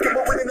song, do it, come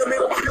moving in the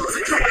middle, skills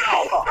and chewing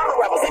out. I'm a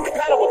rapper, ain't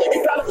compatible, they be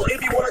fallible.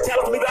 If you wanna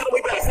challenge me, battle,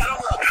 we better saddle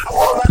up. I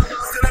wanna battle,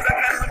 still in the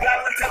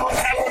battle, tell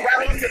them,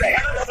 rattle today.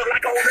 I don't know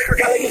like old nigger,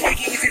 got like you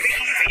speak easy, be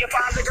easy. Your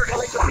fine nigger, got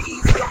like you be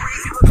easy, you're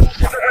easy. Look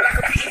at me, when I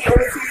compete on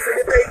the season,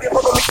 if they give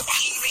up on me.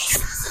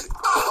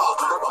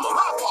 I'm a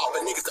hop off,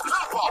 and niggas a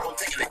hop off, I'm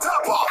taking the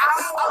top off.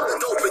 I'm the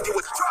dope, and you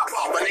with the drop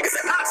off, but niggas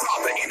a hot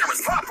top, and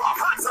ignorance pop off,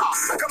 hot top.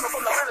 I'm coming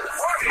from the land of the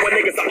Harvey, when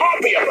niggas are on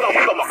me, I put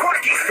on my car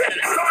keys, better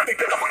than Starby,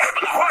 pick up a clip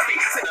in the Harvey,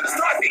 sitting in the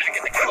Starby, I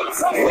get the kill of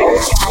something.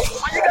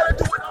 Why you gotta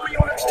do it on me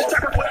on that just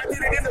check what I did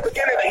it in the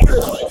beginning, I hit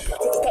it on it.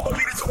 Took a couple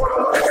meters to work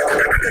on it,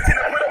 continue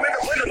to put them in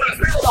the window, when I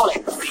spit it on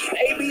it.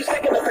 A, B,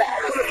 stick in the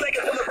back, put a stick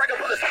in the breaker,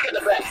 put a stick in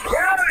the back.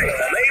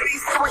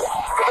 Ladies, hurry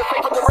up, put a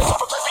stick in the breaker,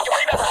 put a stick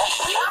in the back.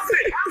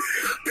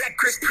 That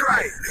Chris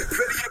Cray,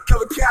 video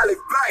cover Cali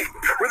Bay.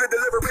 Really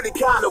deliver any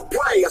kind of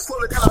way. I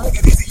slow it down, I make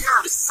it easier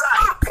to say.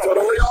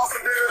 Totally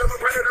awesome, dude. I'm a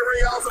predator,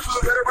 awesome,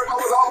 feel better if I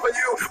was off of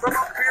you. From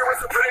up here,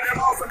 it's a pretty damn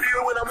awesome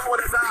view. When I'm on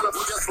this island,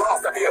 we just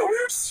lost a view.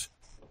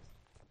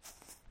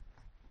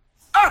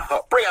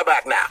 Bring it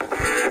back now. You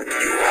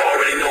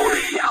already know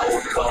the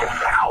outcome.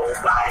 How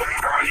about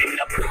burning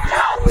up the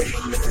house?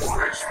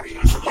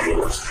 You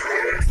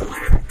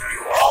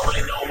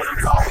already know what I'm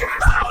talking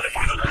about. If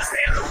you don't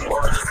understand the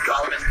words that's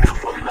coming out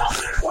from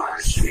nothing,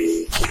 watch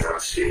me kill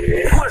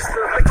shit. Push the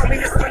they call me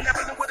Mr.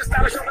 Benevolent with a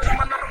stylish over on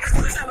my number. This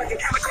what it sound like. A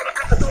chemical to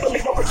cut the throat of me.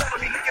 No control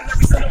of me. Licking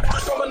every single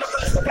one. Showing up the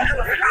list of the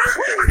elephant. I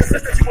can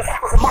sense that you was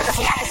hackers and markers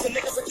and hackers and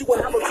niggas that you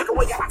and I'm gonna take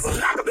away your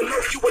oxygen. I could be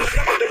nerve you and the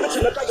devil. They bitch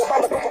in the bag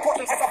about the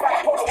proportions. Since I'm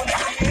back to Porto when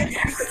you're in.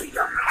 You say keep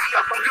up,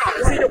 I'm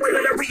gone. See the way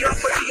that I re-up,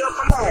 but re-up,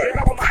 I'm on. And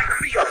now I'm behind the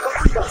re-up, but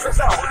re-up, since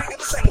I'm on. Nigga,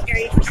 the same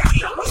game.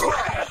 Re-up, I'm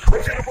gone. The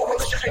general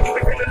militia ain't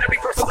even feeling every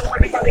person. So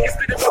everybody is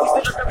spitting, but we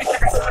still just every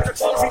second. So much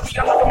artillery, we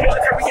got like a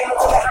military. And I'm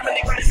how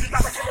many guys is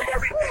not a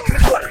military.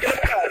 Guess what? Get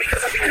it all,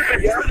 because I be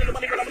tripping. Spending the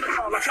money when I'm on the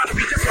call. I'm trying to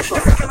be different.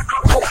 This is gonna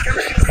call coke, kind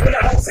of shit. When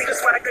I don't see the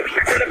swag, baby,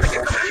 I can't pick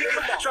it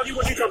up. Show you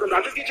what you talking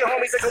about. Just get your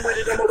homies that come with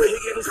it. I'm over here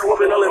getting show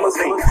up in a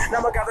limousine.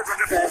 Now I got the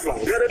drink fast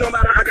lane. But it don't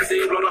matter, I can see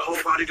it blow the whole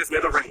party, just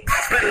never rain.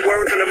 Spitting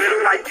words in the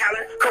middle like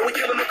Callan. Call we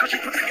killing them cause you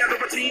put together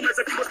a team as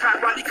if you was Pat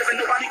Roddy, cause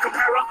ain't nobody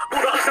compare her.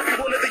 Pull the us if you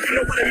wanted to, you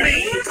know what it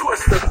means.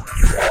 Twist them.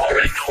 You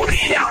already know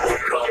the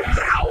outcome.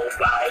 How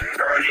about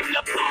burning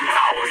up the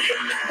house?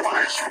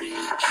 Watch me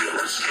kill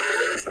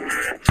shit.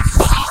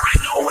 You already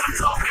know what I'm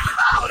talking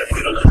about. If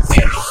you don't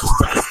understand the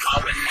words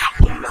coming out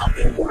from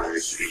nothing,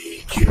 watch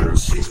me kill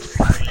shit.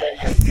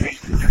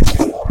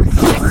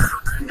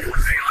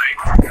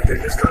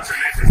 This country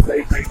is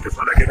they fake this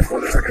when I get for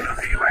the second I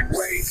feel like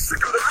way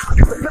sick of the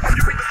you read the fact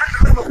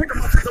that I'm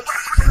picking my finger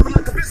I'm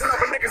like the vision of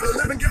a niggas that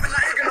living giving that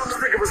egg on the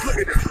rigorous look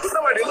at this. But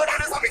somebody look at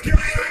this, I'll be killing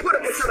it. Put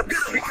up instead of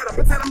good, be cut up,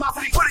 pretend I'm out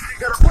for the putting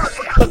you got a punch.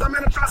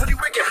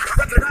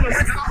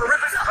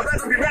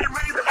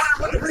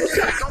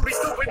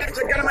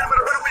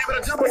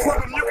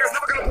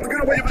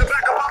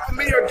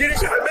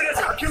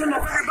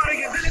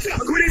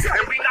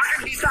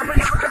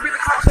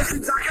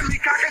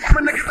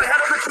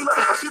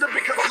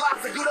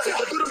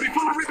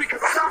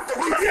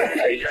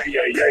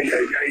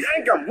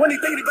 yank 'em. When he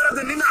think he better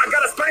than Nina, I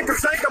gotta spank him,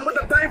 shank him with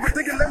the thing for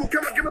thinking they will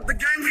come and give up the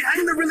game. We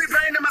hang the really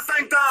pain in my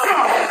sanctum.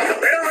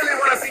 They don't really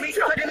wanna see me.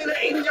 Taking in and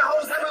eating your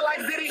hoes, having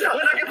like Diddy.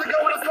 When I get to go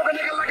with a smoke a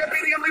nigga like a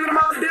biddy, I'm leaving them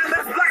all dead.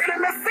 That's blacker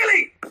than Miss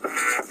Silly.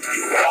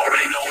 You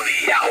already know the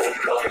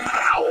outcome.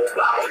 How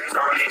about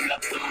turning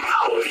up the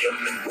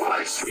volume and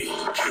watch me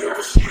kill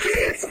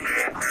shit?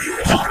 You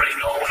already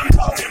know what I'm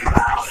talking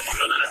about. You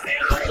don't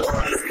understand the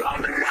word is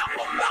coming out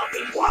my mouth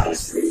and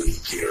watch me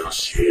kill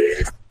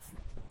shit.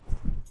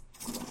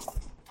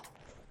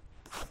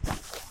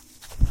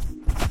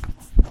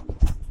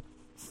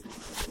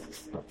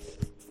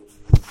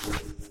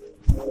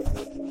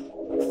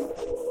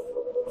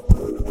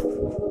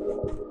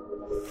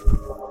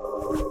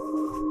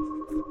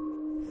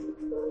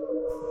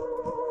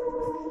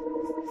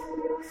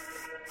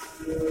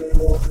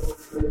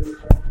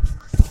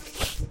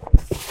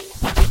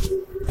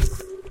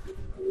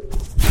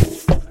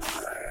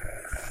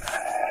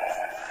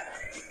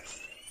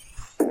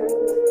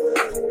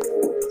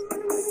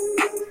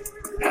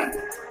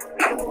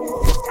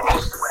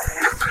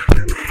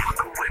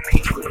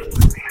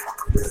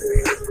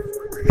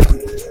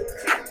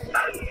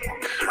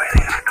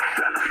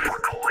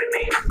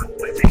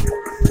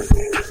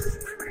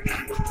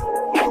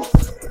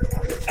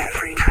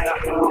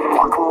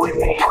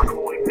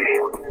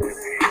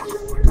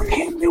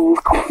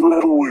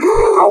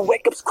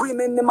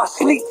 Screaming in my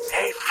sleep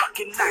every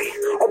fucking night.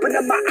 Open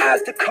up my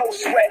eyes to cold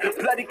sweat,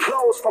 bloody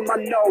clothes from my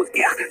nose.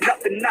 Yeah,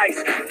 nothing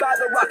nice.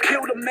 Father, I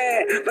killed a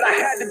man, but I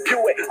had to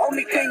do it.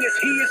 Only thing is,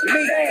 he is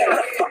me. How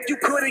the fuck you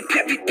couldn't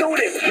get me through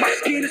this? My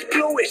skin is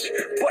bluish.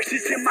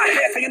 Voices in my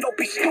head saying, don't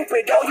be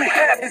stupid. All you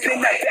have is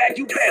in that bag,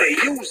 you better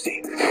use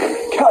it.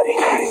 Cut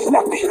it,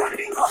 snap it,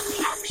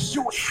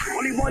 shoot it.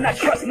 Only one I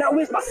trust now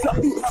is myself.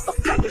 These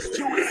motherfuckers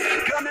Judas.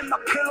 Gun in my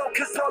pillow,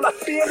 cause all I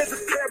feel is a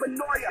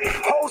paranoia.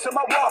 Holes in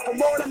my wall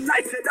from all the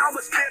nights that I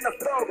was standing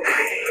for.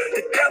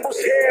 The devil's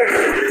here,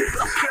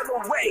 but I'm still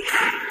awake.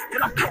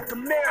 Then I broke the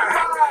mirror,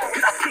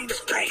 cause I seen his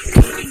face.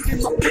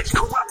 Even my bitch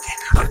corrupted.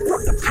 I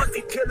broke the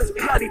pussy till it's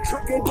bloody.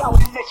 Took it out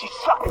and then she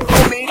sucked it.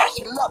 Told me that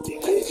she loved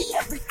it.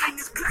 Everything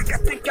is black, I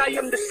think I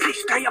am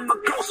deceased. I am a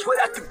ghost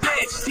without the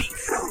bed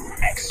sheets.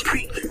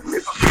 XP.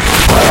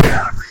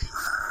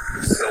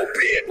 So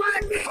be it.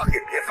 Fuck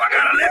it. If I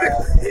gotta live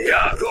it,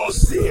 y'all gon'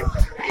 see it.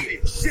 Eat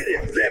it, shit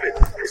it, live it.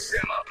 It's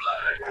in my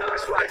blood.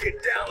 That's why I get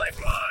down like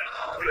blood.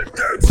 From the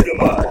dirt to the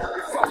mud.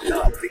 Fucked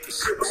up, thinking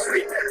shit was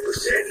sweet. But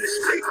shit in the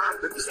street.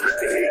 Let me split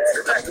the heat to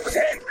the back of his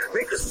head.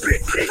 Make a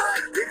spit cake.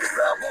 Niggas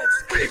love won't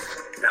speak.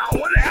 Now I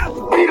wanna have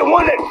to be the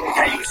one that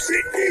tell you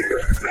shit, nigga.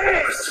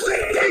 Man,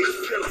 sweet cake.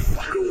 Feel a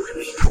fucking with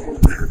me.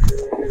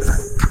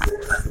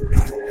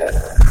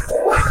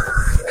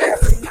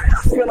 Every night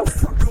I feel a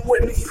fucking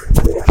with me.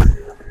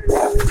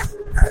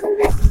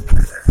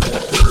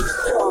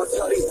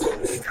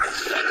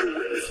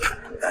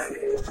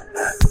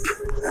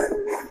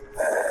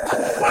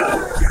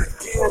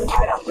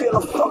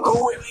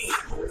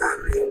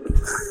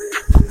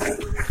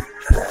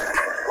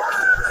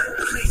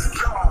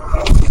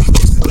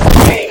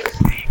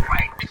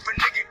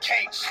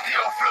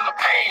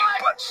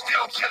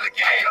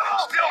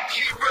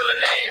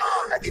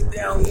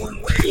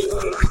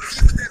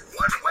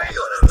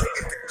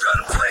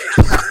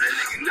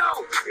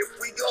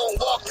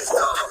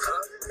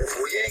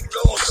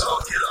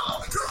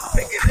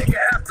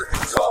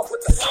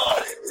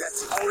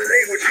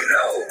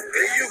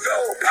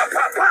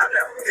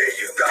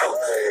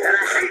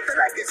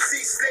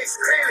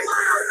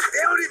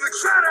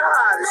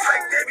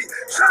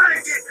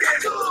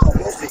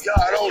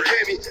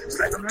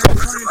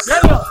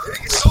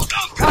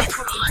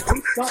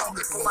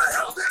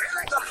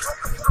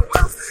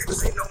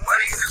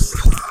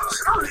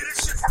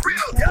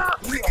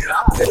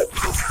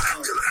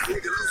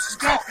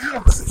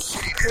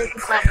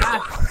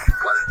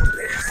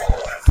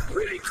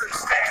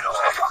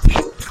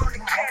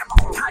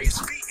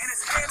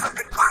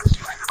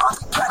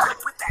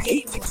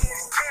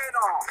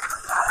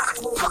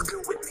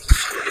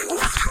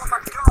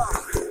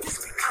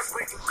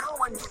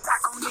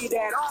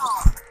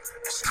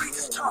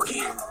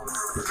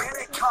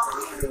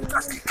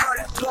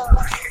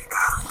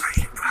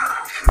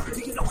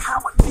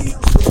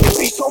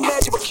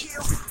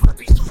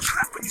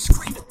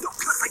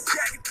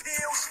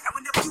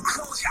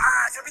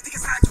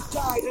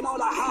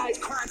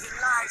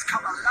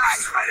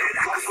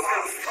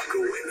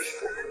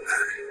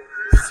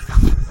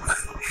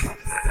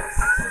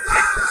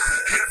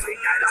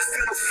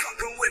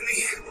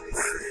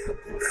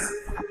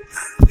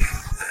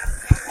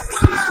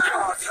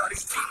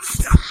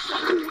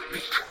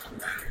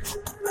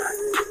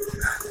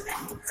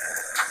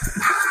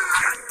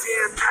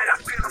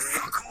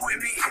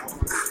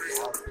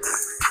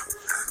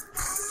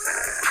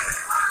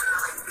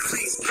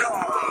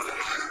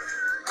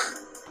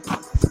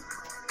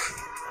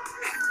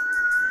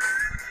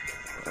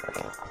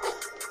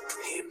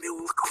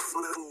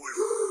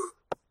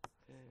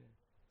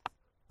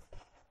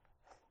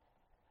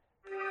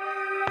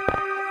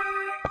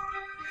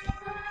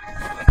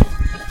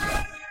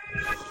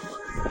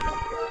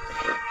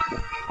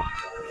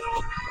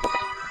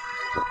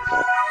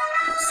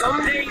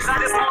 days, I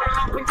just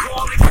wanna up and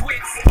call it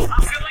quits.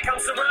 I feel like I'm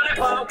surrounded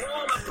by a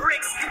wall of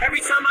bricks.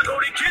 Every time I go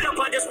to get up,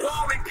 I just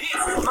fall in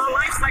pits. My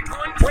life's like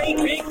one great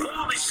big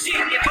ball of shit.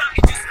 If I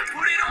could just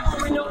put it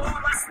all in the all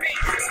I spit,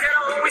 instead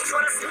of always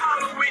trying to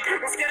swallow it,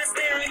 instead of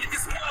staring at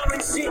this wall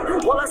and shit.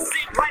 While I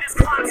sit right as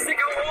clock, sick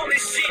of all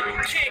this shit.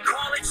 Can't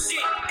call it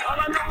shit. All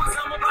I know is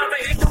I'm about to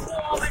hit the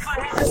wall. If I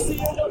have to see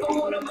another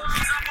one of mine,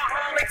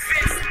 alcoholic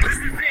fits. This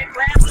is it,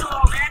 that's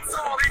all,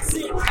 that's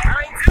it.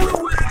 I ain't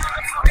dealing with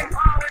another fucking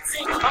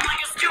politics. I'm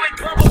like a skillet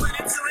bubbling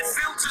until it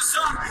filters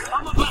up.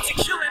 I'm about to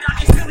kill it, I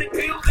can feel it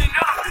building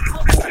up.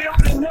 Focus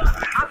building up,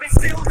 I've been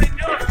building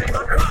up. My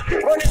cup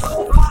running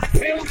over, I'm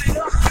building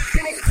up.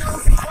 Then it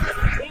fills and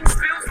what? Ink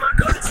spills my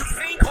guts. You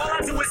think all I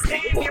do is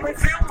stand here and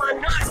feel my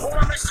nuts? Well,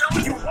 I'ma show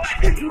you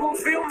what. You gon'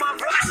 feel my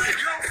rush. You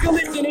don't feel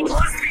it, then it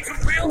must be too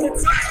real to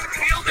touch.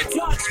 Feel the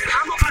touch.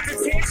 I'm about to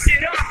tear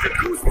shit up.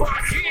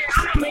 Goosebumps here.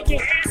 I'ma make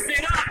your hair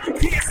sit up.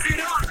 Pierce it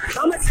up.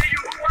 I'ma tell you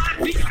who I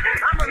be.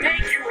 I'ma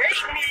make you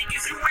hate me,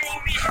 cause you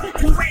ain't me.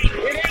 You ain't.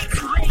 It ain't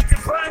too late to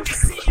find me.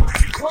 See you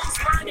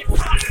close-minded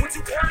fuck. What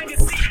you trying to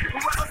see?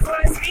 Whoever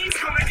finds me's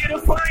gonna get a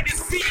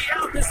finder's fee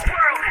out this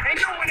world.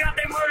 Ain't no one out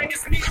their mind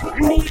is me.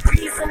 You need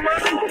peace of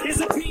mind. It's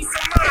a peace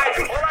of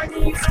mind. All I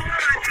need is a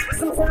mind. But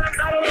sometimes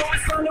I don't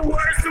always find the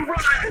words to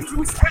rhyme.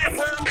 To express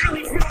how I'm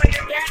really feeling at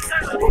that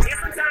time.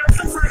 Yeah, sometimes,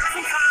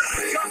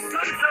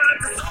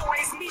 it's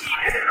always me.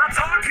 I'm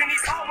talking,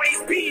 it's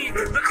always be.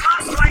 The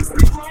clock strikes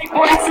like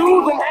 1,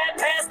 2,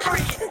 then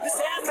 3:30. This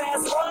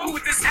half-ass wrong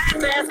with this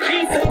half-ass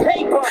piece of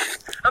paper.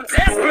 I'm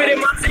desperate in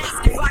my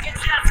desk. If I can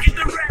just get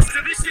the rest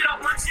of this shit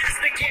off my chest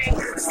again.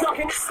 Stuck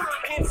in the sun,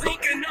 can't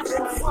think of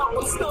nothing. Fuck,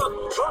 I'm stuck.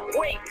 Oh,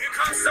 wait, here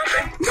comes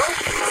something. Nope,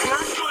 it's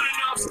not good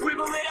enough.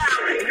 Scribble it out.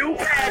 New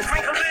pad,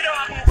 wrinkle it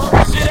up.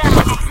 Push it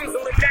out. I'll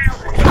fizzle it down.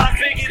 I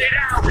figured it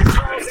out.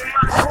 Calls in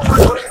my chords, but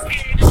I'm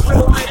scared to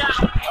scribble it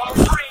out. I'm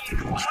afraid.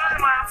 Why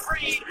am I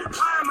afraid?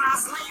 Why am I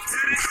slave to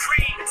this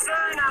creed?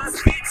 Sign I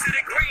speak to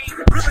the green.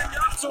 Real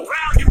enough to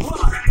rile you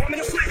up. Want me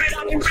to flip it, I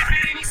can rip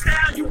it any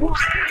style you want.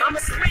 I'ma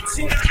switch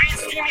it, a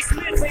bitch, give me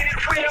Smith, ain't it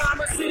quitter.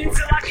 I'ma sit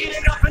until I get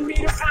enough of me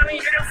to finally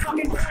hit a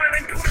fucking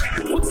boiling point.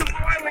 Put some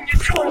oil in your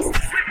joints.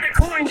 Flip the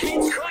coin,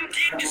 bitch, come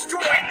get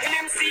destroyed.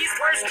 An MC's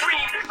worst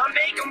dream. I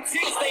make them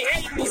tick, they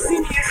hate me. See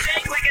me a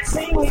shake like a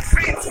chain link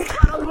fence.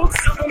 By the looks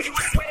of them, you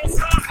would swear that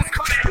stars was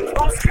coming.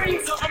 All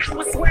screams of them, you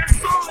would swear a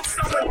song was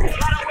someone. By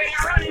the way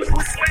they're running, you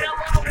would swear that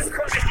love is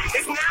coming.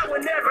 It's now or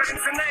never, and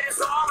tonight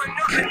it's all or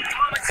nothing.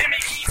 Mama Jimmy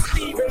keeps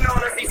leaving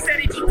on us. He said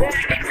he'd be back,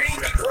 he paid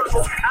me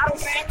trouble. I don't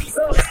think he's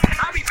honest.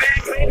 I'll be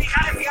back, baby. I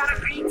just gotta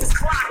beat this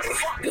clock.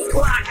 Fuck this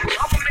clock.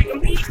 I'ma make him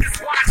beat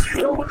this watch.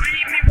 Don't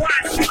believe me,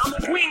 watch. I'ma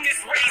win this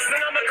race,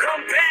 and I'ma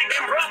come back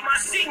and rub my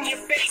shit in your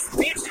face,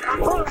 bitch.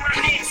 I'm on my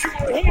knees, you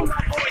will hear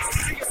my voice. So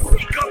you're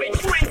sick of it,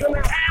 you ain't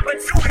gonna have a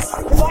choice.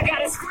 If I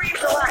gotta scream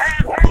till I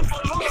have half a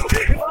lung. If I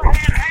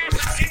have half a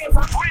chance, I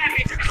grab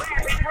it,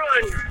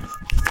 run.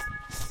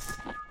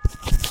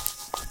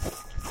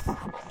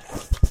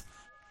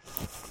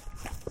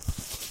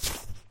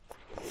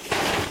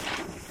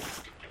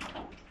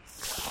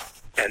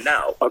 And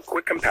now, a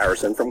quick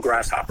comparison from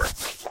Grasshopper.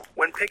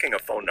 When picking a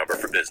phone number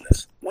for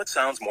business, what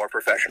sounds more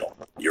professional?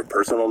 Your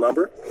personal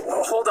number?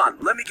 Oh, hold on,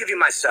 let me give you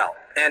my cell.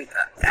 And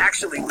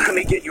actually, let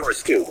me get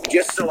yours too,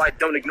 just so I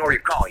don't ignore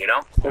your call, you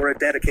know? Or a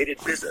dedicated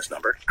business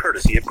number,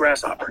 courtesy of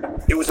Grasshopper.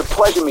 It was a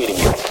pleasure meeting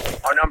you.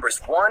 Our number is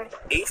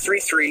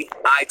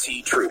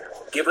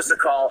 1-833-IT-TROOP. Give us a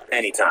call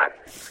anytime.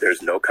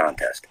 There's no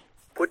contest.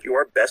 Put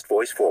your best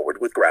voice forward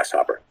with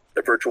Grasshopper,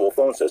 the virtual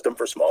phone system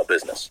for small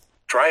business.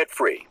 Try it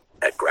free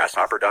at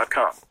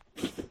grasshopper.com.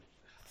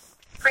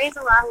 Praise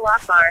Allahu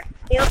Akbar.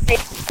 Hail say,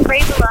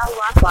 praise Allahu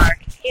Akbar.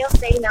 Hail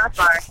say not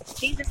bar.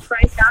 Jesus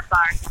Christ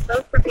Akbar.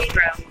 Vote for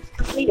Pedro.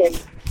 Completed.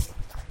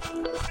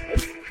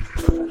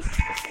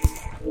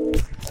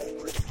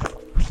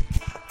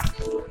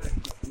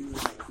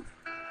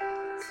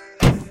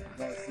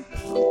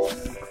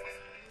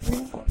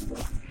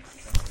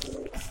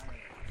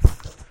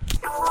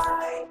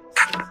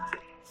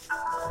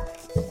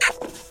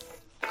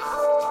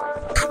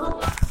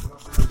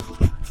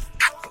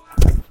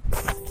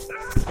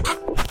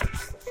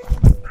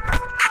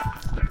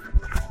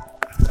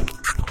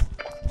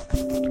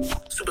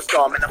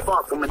 Superstar, man, I'm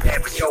far from an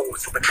average, yo.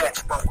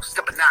 Supernatural,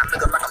 stepping out,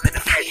 looking like I'm in a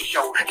fashion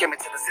show. Came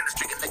into this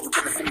industry and then you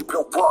gonna see me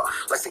blow up.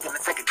 Like taking a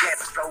second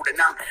gas explode, and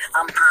I'm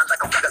high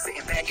like a feather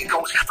sitting back and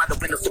coach. By the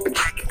window, sipping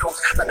back and coach.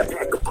 Like a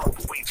pack of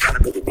both, we ain't trying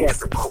to be the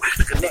gas and roll.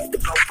 The connect the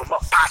blow from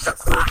up high,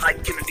 shots fly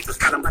like Kennedy was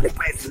kind of like the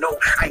grass, no.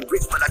 I ain't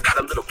rich, but I got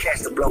a little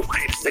cash to blow.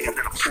 I ain't a second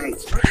that I'm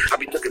changed. I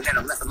be looking at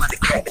them less like a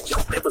crab, yo.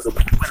 There was a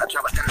week when I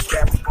traveled down the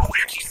strap and roll.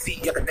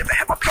 GC, I could never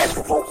have my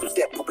passport, so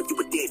step up and you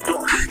a dead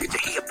dog. Get your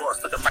head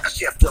bust, looking like a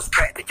chef just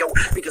cracked it, yo.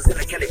 Because in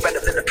the Kelly better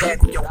than the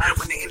patio.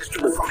 When the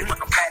industry was only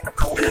fucking platinum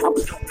gold, I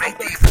was so right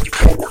there when you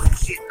had the whole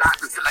shit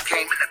locked until I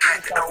came in the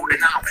back the code. And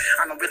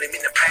I don't really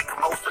mean to brag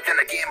the most, but then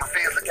again, my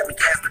fans look at me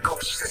past the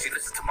coach. She said she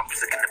listened to my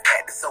music in the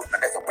back the soap.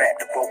 Now there's a rap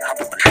to roll. I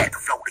was the back to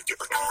flow to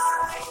get the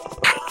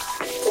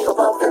think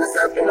about feeling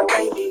up in the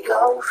baby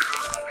go.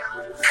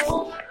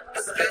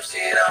 Put some lip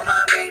shit on my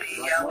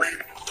radio.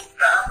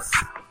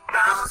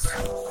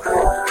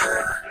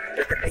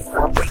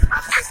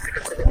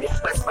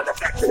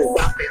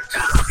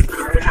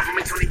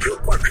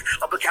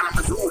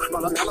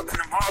 look up in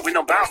the mall, we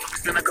no bounce. We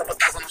spend a couple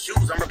thousand on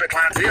shoes, I'm ripping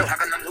clientele. How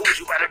can I lose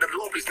you out of the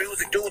blue? These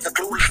music dudes are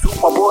clueless.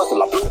 My boys are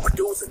like blue,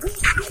 produce and lose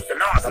the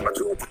NARS. I'm a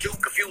tool, but you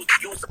confused,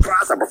 you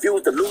surprised. I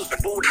refuse to lose, been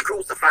booed and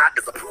crucified.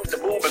 Disapprove the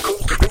move and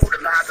cruise to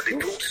brutalize. They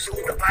do to shoot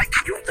the bike,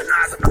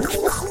 euthanize. I'm a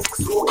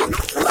cool,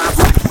 neutralize.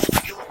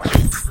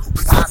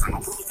 I'm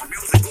a cruise for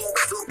music, boom,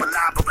 super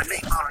live, but my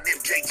name on an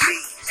MJG.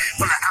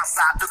 From the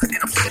outside, looking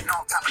in, I'm sitting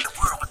on top of the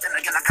world, but then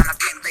again, I gotta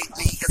be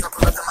lately. Cause I'm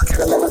pulling to my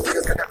killer, my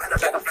niggas got that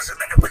better, pressure,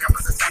 better, when I'm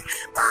a sick.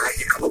 Bye,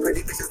 a couple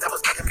pretty bitches that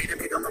was making me to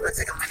pick on them and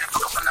take a minute,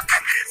 fuck up on the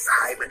back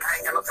side. But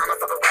I ain't got no time to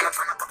fuck around, I'm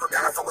trying to fuck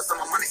down, I focus on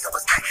my money, so I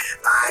stay.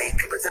 Bye,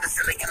 paper to the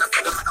ceiling, and I'm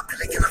feeling like a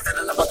billion, I'm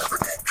feeling like a couple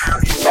that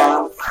pound.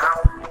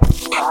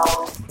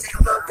 Take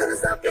a look at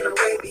us up in the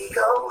way we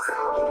go.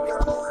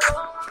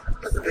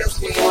 Cause the real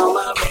shit on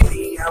my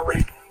radio,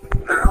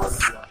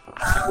 bounce.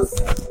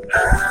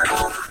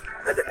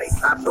 Let the bass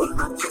stop beating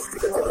my chest,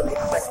 because of the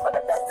Midwest, but the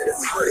best of the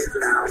split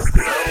bounce.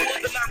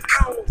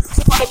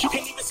 So far that you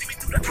can't even see me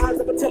through the eyes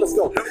of a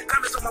telescope.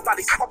 Diamonds on my body,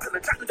 so I'm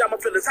peeling, jotting down my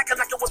feelings,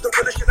 acting like it was the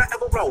realest shit I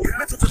ever wrote.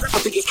 Mental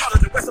telepathy is part of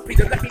the recipe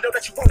to let me know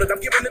that you want it.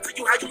 I'm giving it to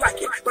you how you like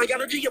it.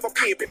 Biology of a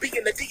pen, being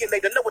the DNA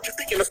to know what you're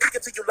thinking. I'm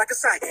speaking to you like a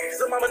sight.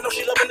 So mama knows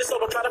she loving this,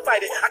 so don't try to fight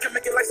it. I can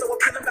make it like so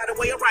appealing by the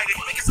way I write it.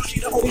 Make it so she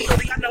the only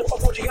shorty I know.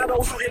 I'm OG, I know,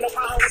 so hit up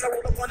my hoes, I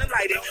roll up one and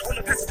light it. On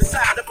the passenger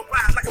side of a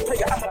ride like a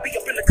player, I'ma be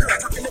up in the club,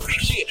 talking the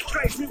big shit.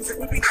 Strange music,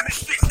 we be the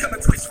misfits,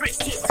 coming twist, rich,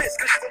 test,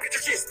 cause you gon' get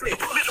your shit split.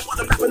 Middle of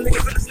the map, a nigga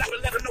finna slap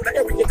and let her know the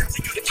area,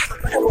 continue to keep it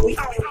forever we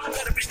own.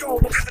 Let it be strong,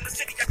 I'm in the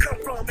city I come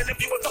from, and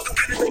if you were talking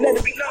with it, let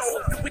it be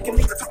known. We can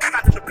leave it talk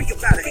about it, to be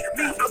about it.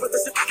 Me, I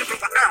rather sit back and give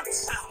an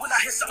ounce. When I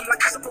hear something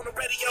like this up on the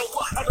radio,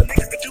 all the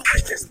niggas that do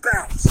is just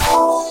bounce.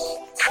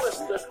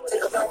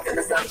 Take a look at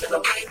the sound of the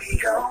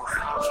radio.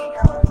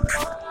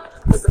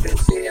 Put some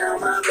bitch shit on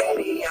my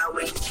radio,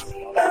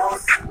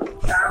 bounce,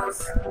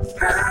 bounce,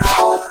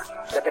 bounce.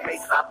 Let the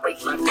bass vibrate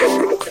my chest,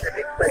 take it to the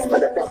Midwest, but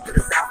the back to the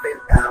south and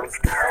bounce,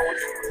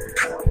 bounce.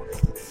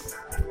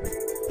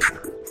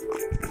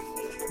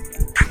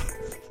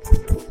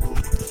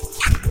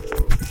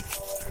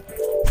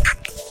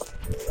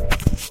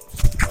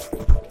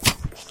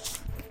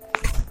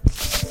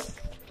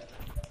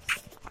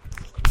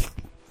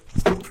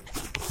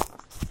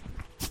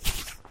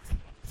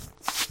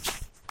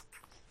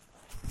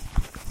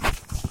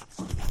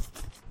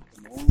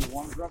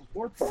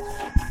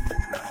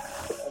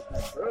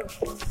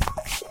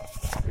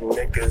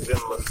 Niggas in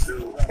my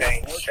suit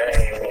ain't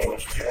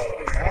changed.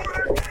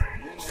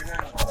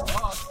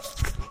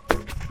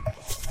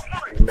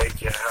 Make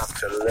you have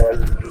to let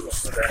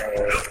loose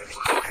things.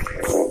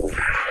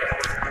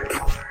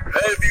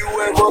 Have you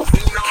ever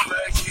been on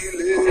that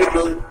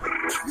illegal?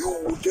 You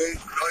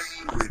take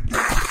line with me.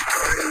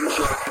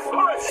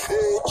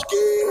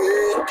 HK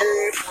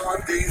from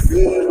the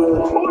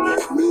field.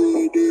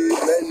 Made it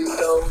bend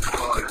down.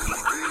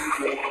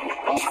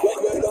 Put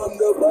that on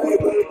the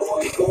Bible,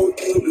 boy, go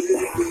to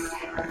living.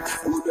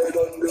 Put that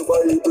on the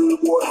Bible,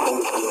 boy,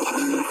 go to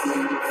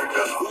living.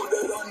 Put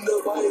that on the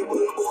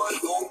Bible, boy,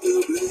 go to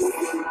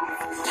living.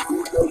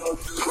 Put that on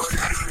the Bible, boy,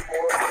 go to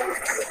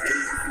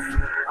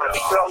living. I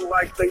felt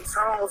like they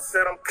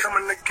said I'm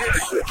coming to get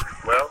you.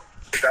 Well,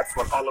 that's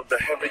when all of the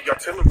heavy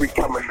artillery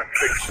come in the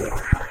picture.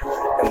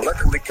 And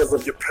luckily, because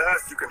of your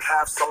past, you can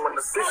have someone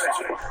assist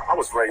you. I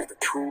was raised a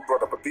true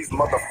brother, but these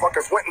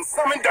motherfuckers went and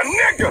summoned a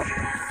nigga.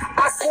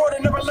 I swore to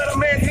never let a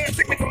man hand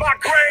stick me to my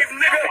grave,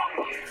 nigga.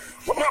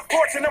 With my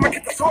fortune, I'ma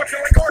get the torture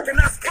like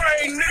organized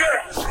brain,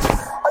 nigga.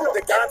 I know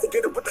they dying to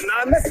get it with the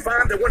 9, that's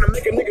fine. They wanna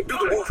make a nigga do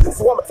the wolf.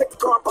 So I'ma take the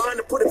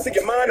carbine and put it to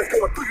your mind. It's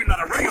going through you,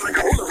 not a regular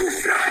like a hula hoop.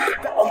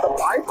 That on the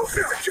Bible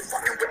says that you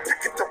fucking would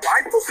take it to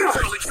Bible.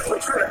 Sincerely trying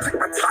to take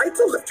my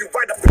title. Lift you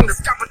right up in the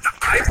sky with the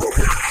Bible.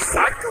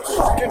 Psycho, you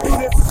can do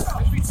this.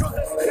 Be true,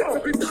 to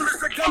be foolish,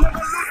 like I'll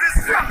never lose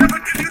this. I'll never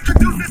get you to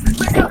do this.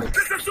 Nigga,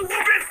 this is the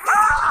woman.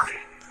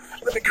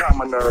 Let me calm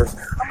my nerves.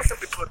 I'ma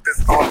simply put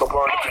this on the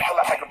word. You're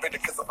hella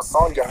aggravated because of a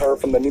song you heard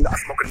from the Nina. I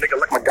smoke a nigga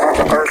like my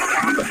ganja earth.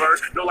 On the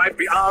verge, no life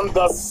beyond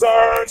the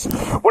surge.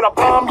 When I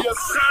bomb you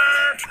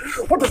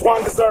surge. What does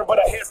one deserve but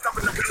a head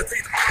stopping up with your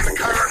teeth on the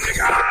curve,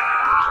 nigga?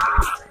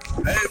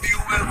 Have you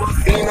ever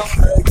seen a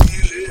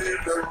Maggie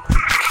Later?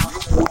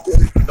 You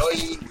get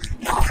dying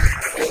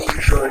with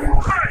attention.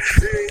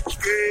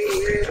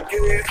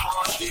 Get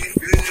on the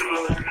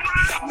feeling.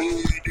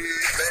 Made it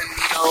bend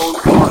down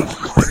on the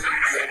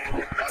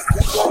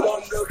put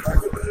on the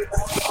Bible,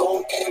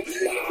 don't get it.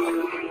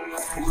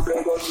 Put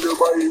that on the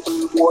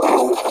Bible, boy,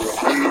 don't get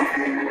it.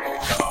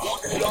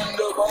 Put it on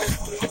the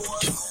Bible,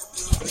 boy.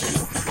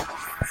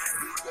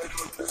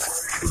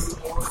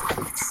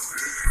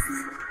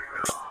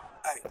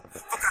 Hey,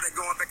 fuck how they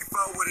going back and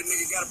forth with a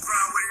nigga, got a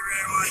problem with it,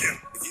 right on him.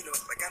 You know,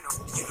 like I know,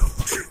 you know,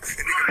 true.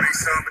 A nigga make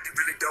some, but they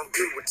really don't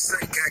do what you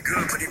say, got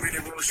good, but he really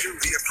won't shoot.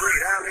 He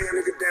afraid, I'll lay a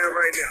nigga down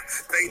right now.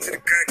 Fade to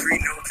the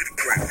concrete, no to the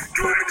ground.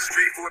 Threw him in the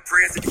street for a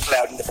prayers in the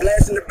cloud, and the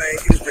blast in the bank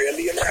is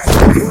rarely allowed.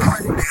 Threw him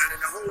right down in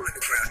a hole in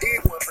the ground.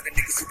 Did one for the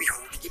niggas who be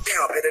holding you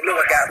down. Better know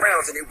I got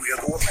rounds and it will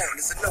go around.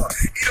 It's enough.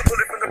 Eat a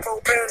bullet from the 4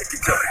 pound if you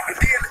cut. And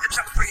then let the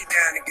chopper bring you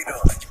down and get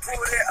up. You pull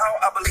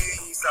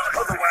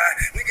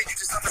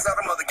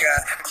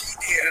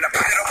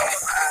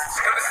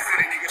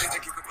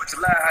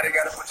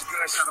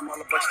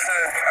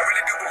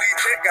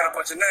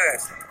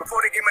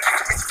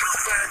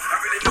I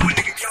really know a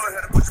nigga young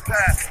had to put the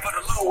pie for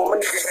the low, I'm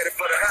a nigga headed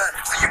for the high.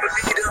 So you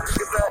believe them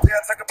niggas out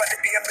there talk about the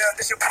BML,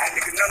 this your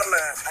nigga, none of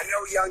mine. I know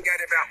young got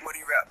it about what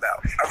he rap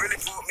about. I really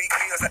pulled me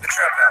kills at the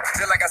trap out.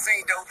 Just like I seen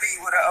Dope B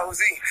with an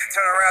OZ.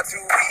 Turn around 2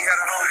 weeks, had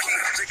a whole key.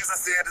 Niggas I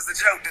said it's a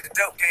joke that the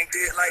dope gang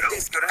did like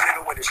this. Go to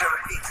nigga with the show.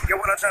 Yo,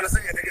 what I'm trying to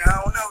say, nigga, I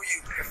don't know you.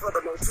 And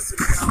furthermore, pussy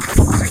nigga, I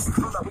don't know you.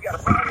 Hold up, we got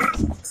a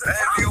problem.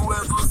 Have you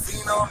ever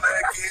seen a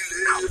Mac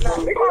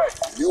 11?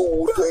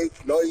 You take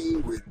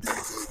 9 with the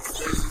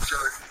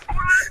extension.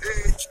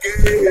 HK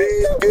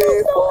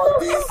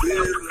 47.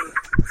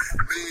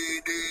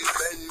 Made it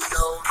bend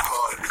down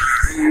for the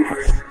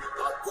river.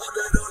 I put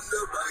it on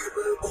the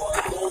Bible, boy,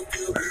 don't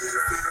you believe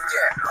it?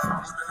 I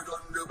put it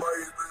on the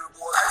Bible,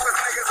 boy.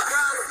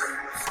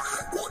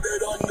 Put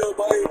it on the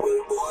Bible,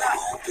 boy,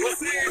 don't you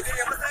believe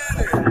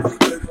it?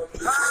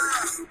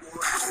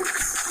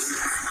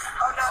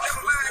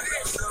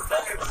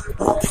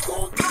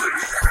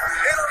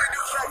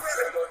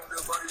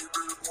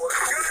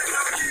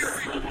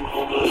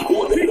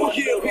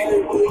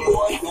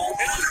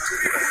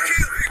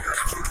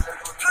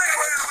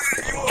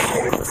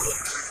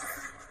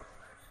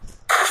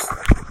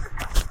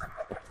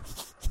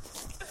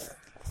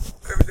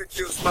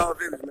 Small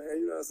village, man,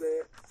 you know what I'm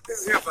saying? This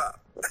is hip hop.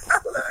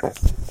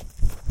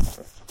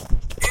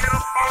 Get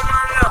up on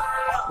my love.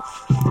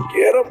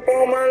 Get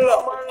up on my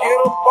love.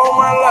 Get up on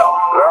my love.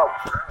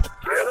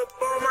 Get up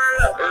on my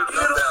love.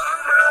 Get up on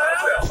my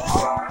love.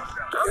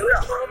 Get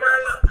up on my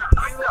love.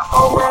 Get up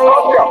on my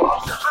love.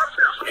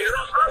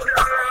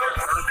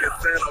 I'm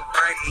just in a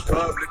bank in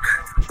public.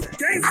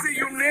 Can't see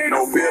you niggas.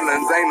 No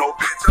feelings, ain't no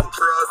bitch, I'm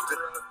trusted.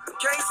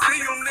 Can't see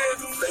you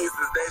niggas.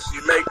 Faces that she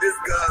make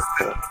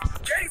disgusting.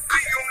 Can't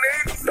see you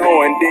niggas.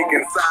 Throwing dick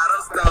inside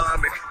her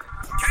stomach.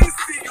 Can't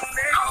see you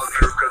niggas.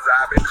 Cause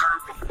I've been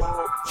hurt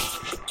before.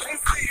 Can't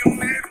see you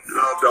niggas.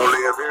 Love don't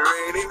live here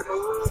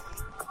anymore.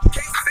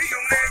 Can't see you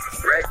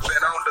niggas.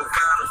 Rexing on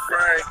designer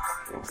frame.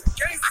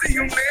 Can't see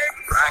you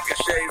niggas. Rockin'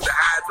 shades to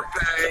hide the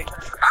pain.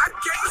 I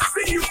can't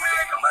see you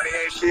niggas. Money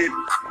ain't shit.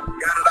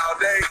 Got it all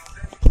day.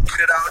 Get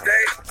it all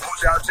day.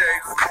 Push y'all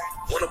chase.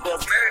 Wanna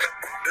fuck man?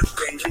 The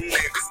things you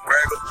niggas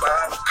brag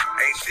about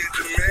ain't shit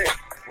to me.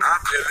 I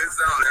feel it's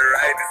only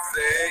right to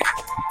say.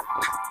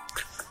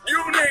 You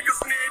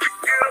niggas need to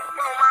get up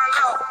on my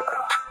love.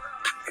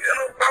 Get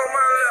up on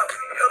my love.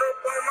 Get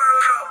up on my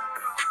love.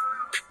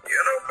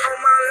 Get up on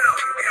my love.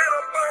 Get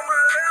up on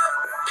my love.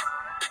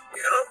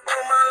 Get up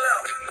on my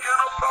love. Get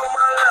up on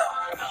my love.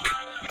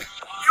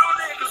 You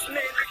niggas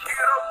need to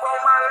get up on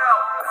my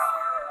love.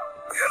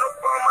 Get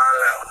up on my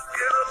love.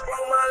 Get up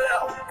on my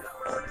love.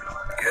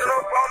 Get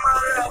up on my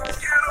love.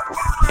 Get up on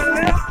my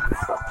love.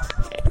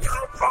 Get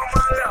up on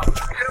my love.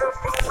 Get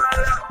up on my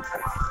love.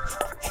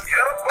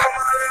 Get up on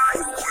my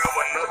love. Well,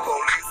 when the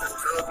police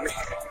took me,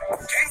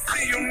 can't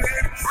see you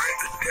niggas. Bring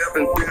the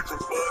devil bitch and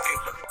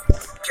fucking.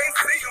 Can't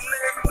see you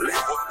niggas.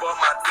 Live was for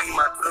my team,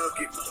 I took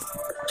it.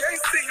 Can't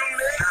see you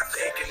niggas. Not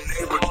thinking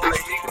they would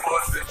play me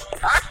pussy.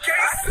 I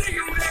can't see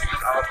you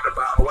niggas. Talked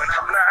about when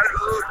I'm not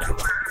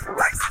looking.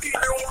 Like Stevie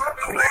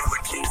Wonder, play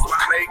with keys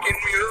while making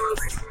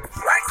music.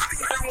 Like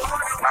Stevie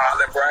Wonder,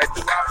 smiling bright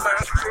throughout my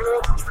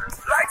struggle.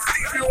 Like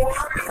Stevie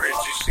Wonder,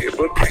 rich as shit,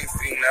 but can't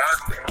see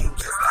nothing.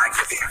 Just like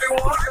Stevie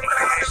Wonder,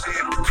 playing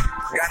shit.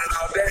 Got it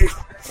all day,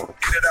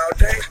 get it all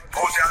day.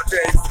 Hold y'all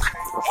days.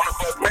 Wanna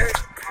fuck me?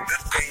 The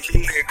things you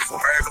niggas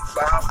brag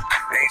about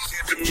ain't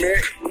shit to me.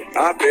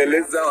 I feel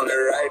it's only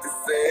right to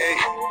say.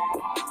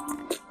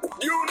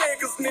 You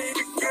niggas need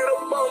to get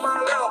up on my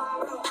love.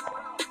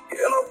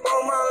 Get up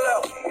on my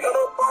love. Get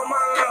up on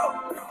my love.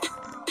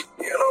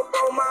 Get up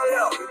on my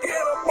love.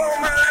 Get up on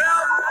my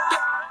love.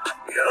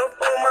 Get up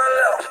on my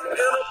love.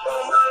 Get up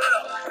on my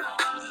love.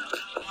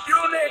 You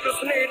niggas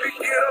need to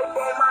get up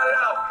on my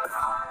love.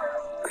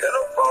 Get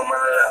up on my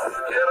love.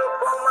 Get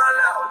up on my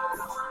love.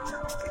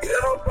 Get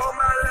up on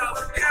my love.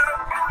 Get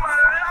up on my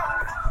love.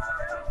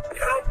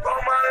 Get up on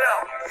my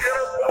love. Get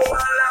up on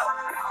my love.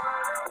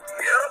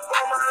 Get up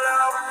on my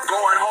love.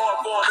 Going hard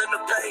for him in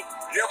the paint.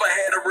 Never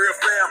had a real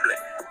family.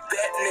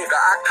 That nigga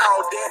I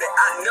called daddy.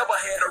 I never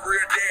had a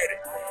real daddy.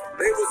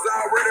 They was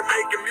already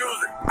making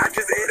music. I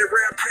just added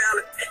rap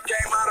talent.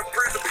 Came out of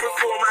prison,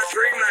 fulfilled my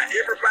dream. Now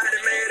everybody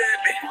mad at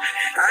me.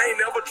 I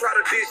ain't never try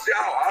to dish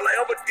y'all. All I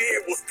ever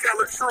did was tell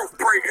the truth.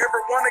 Pray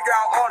every one of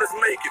y'all artists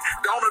make it.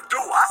 Don't do.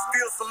 I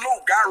still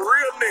salute. Got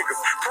real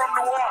niggas from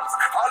New Orleans.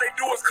 All they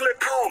do is clip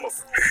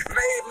corners.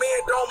 Made men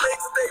don't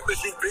make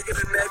statements. You bigger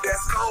than that,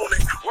 that's only.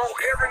 Want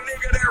every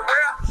nigga that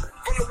rap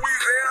from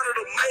Louisiana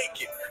to make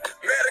it.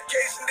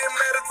 Medication, then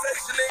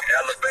meditation, then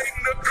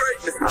elevating the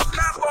greatness. I'm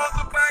not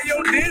bothered by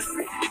your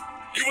distance.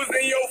 You was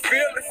in your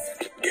feelings.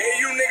 Gave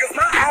you niggas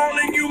my own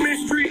and you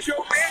mistreat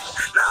your bitch.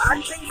 Nah, I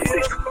can't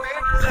get up on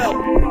my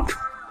love.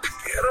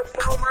 Get up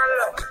on my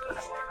love.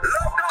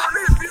 Love don't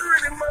live here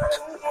anymore.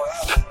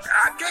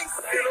 I can't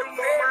sit up on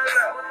my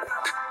love.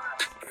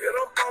 Get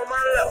up on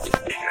my love.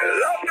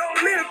 Love don't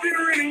live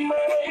here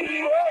anymore.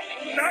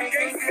 I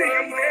can't see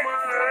you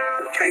niggas.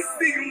 Can't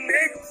see you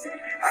niggas.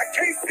 I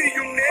can't see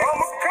you niggas. I'm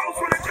a coach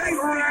when it came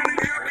around and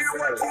you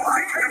what you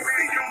like.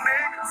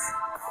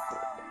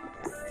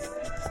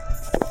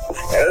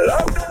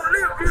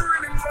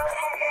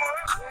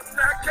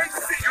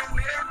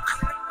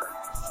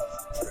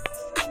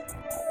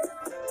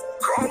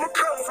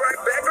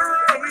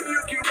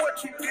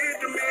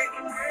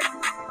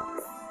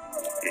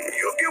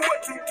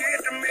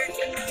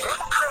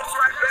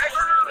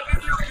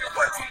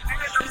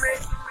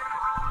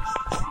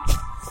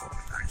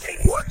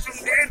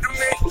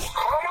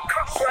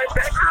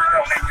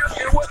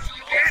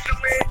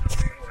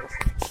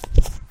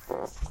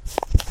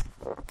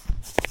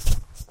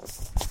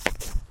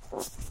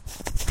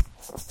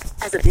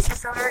 As a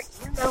business owner,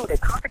 you know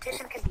that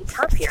competition can be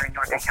tough here in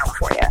Northern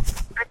California.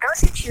 But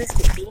those who choose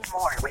to be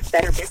more with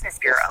Better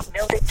Business Bureau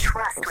know that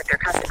trust with their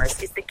customers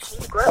is the key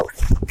to growth.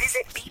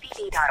 Visit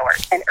BBB.org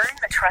and earn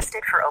the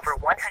trusted for over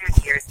 100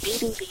 years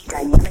BBB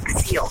Dynamic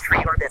Seal for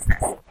your business.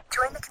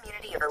 Join the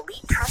community of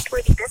elite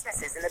trustworthy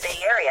businesses in the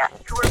Bay Area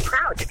who are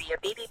proud to be a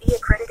BBB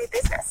accredited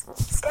business.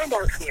 Stand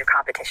out from your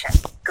competition.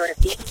 Go to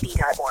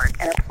BBB.org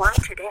and apply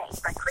today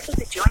by clicking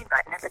the join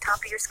button at the top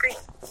of your screen.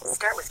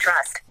 Start with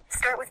trust.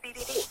 Start with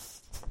BBB.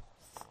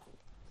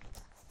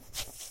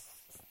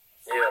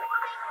 Yeah.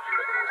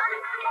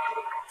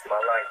 It's my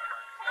life.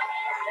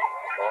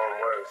 Long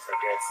words, I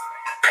guess.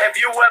 Have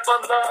you ever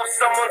loved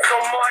someone so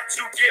much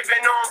you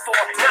giving on for?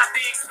 Not the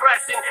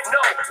expression,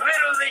 no,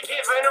 literally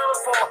giving on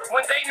for.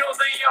 When they know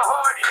they're your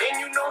heart and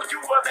you know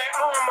you are their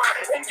armor,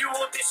 and you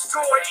will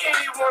destroy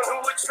anyone who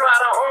would try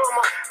to harm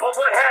her. But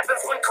what happens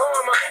when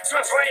karma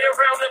turns right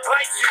around to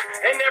bite you,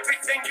 and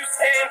everything you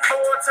stand for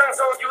turns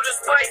on you to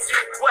spite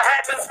you? What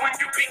happens when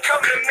you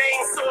become the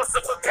main source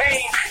of a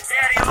pain?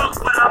 Daddy,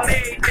 look what I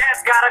made.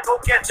 Dad's gotta go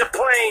catch a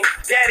plane.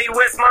 Daddy,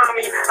 where's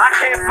mommy? I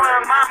can't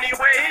find mommy.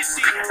 Where is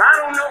she? I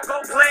don't know. Go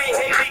play.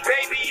 Haley,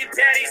 baby, your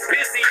daddy's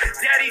busy.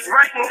 Daddy's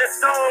writing the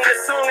song. The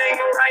song ain't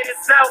gonna write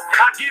itself.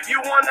 I'll give you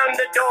one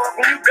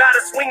underdog and you gotta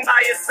swing by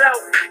yourself.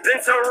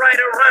 Then turn right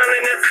around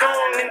in that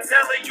song and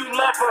tell her you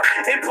love her.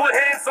 And put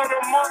hands on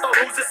her mother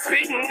who's a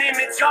spitting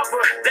image of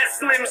her. That's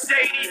Slim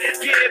Shady.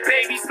 Yeah,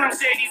 baby, Slim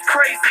Shady's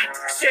crazy.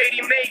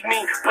 Shady made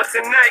me, but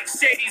tonight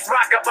Shady's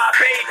rockin' my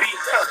baby.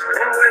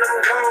 And when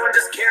I'm gone,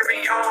 just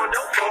carry on.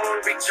 Don't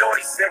mourn,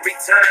 rejoice every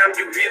time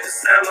you hear the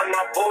sound of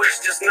my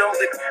voice. Just know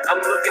that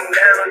I'm looking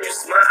down on you,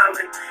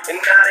 smiling, and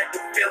now that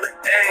you feel it,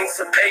 dang.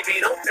 So baby,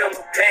 don't feel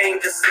no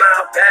pain, just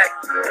smile back.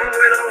 And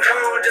when I'm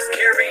gone, just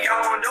carry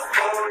on. Don't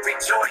mourn,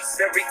 rejoice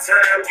every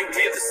time you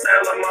hear the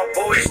sound of my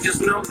voice.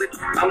 Just know that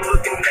I'm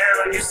looking down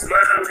on you,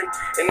 smiling,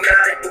 and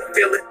now that you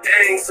feel it,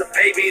 dang. So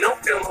baby,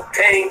 don't feel no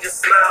pain,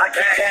 just smile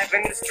back.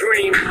 Having this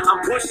dream,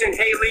 I'm pushing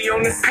Haley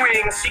on the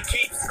swing. She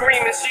keeps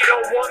screaming, she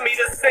don't want me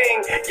to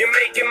sing. You're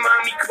making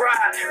mommy cry.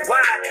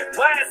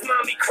 Why is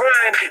mommy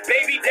crying?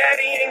 Baby,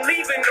 daddy ain't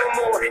leaving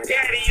no more.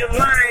 Daddy, you're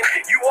lying.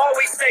 You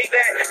always say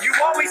that. You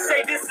always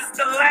say this is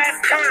the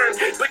last time,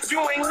 but you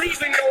ain't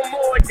leaving no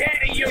more.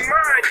 Daddy, you're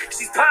mine.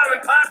 She's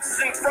piling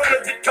boxes in front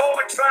of the door,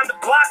 trying to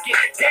block it.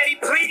 Daddy,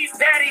 please,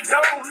 daddy,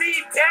 don't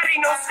leave. Daddy,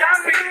 no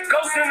stopping.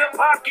 Goes in the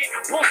pocket,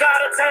 pulls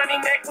out a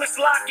tiny necklace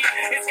locket.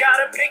 It's got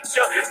a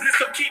picture.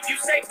 This'll keep you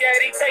safe,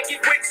 daddy. Take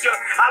it with you.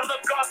 I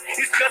look up,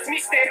 it's just me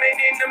standing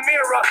in the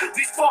mirror.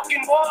 These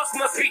fucking walls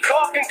must be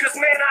talking, cause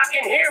man, I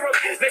can hear them.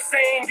 They're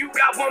saying you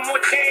got one more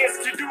chance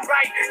to do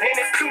right, and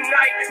it's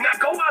tonight. Now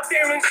go out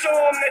there and show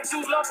them that you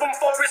love them,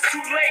 for it's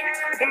too late.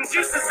 And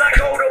just as I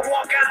go to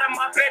walk out of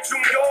my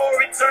bedroom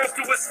door, it turns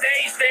to a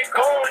stage. They're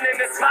gone and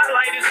the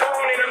spotlight is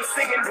on, and I'm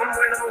singing. When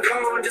I'm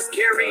gone, just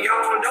carry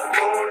on. Don't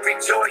mourn,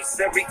 rejoice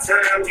every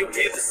time you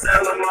hear the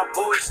sound of my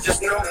voice.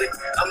 Just know that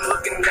I'm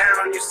looking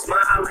down, you're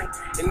smiling,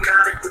 and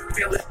now that you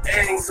feel it,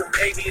 dang. So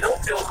baby,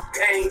 don't feel the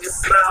pain, just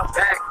smile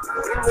back.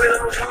 When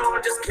I'm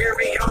gone, just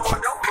carry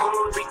on. Don't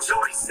mourn,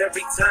 rejoice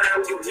every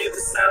time you hear the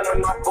sound of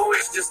my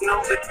voice. Just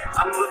know that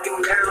I'm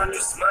looking down,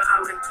 you're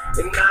smiling,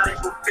 and now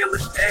that you feel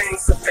it, dang.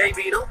 So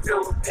baby, don't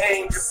feel the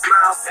pain, just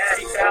smile back.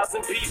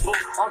 80,000 people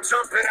all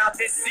jumping out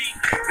this seat.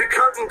 The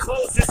curtain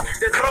closes,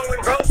 they're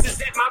throwing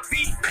roses at my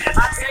feet.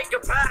 I take a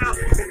bow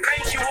and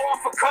thank you all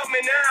for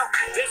coming out.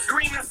 They're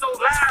screaming so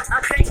loud,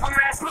 I take a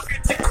last look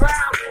at the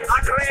crowd.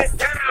 I glance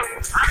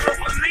down, I don't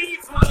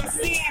believe what I'm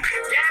seeing.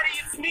 Daddy,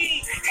 it's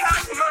me.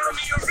 Help,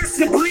 mommy, your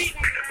wrists are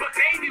bleeding. But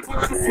baby, when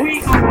I'm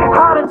sweet,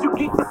 how did you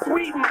get to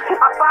Sweden?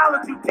 I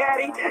followed you,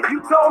 daddy.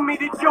 You told me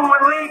that you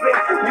were leaving.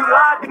 You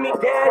lied to me,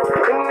 dad,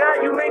 and now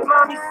you make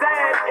mommy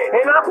sad.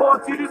 And I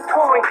bought you this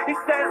coin. It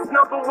says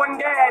 #1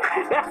 dad.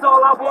 That's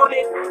all I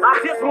wanted. I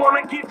just want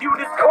to give you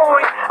this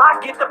coin. I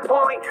get the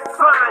point.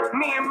 Fine,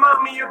 me and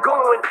mommy are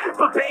going.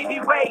 But baby,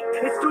 wait,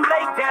 it's too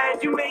late,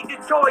 dad. You made the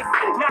choice.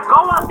 Now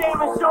go out there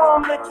and show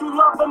them that you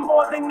love them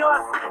more than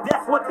us.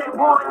 That's what they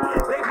want.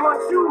 They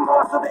want you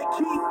more, so they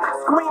keep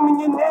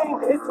screaming your name.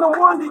 It's no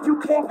wonder you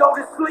can't go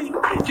to sleep.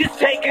 Just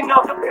take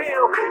another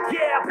pill.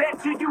 Yeah, I bet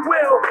you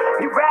will.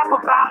 You rap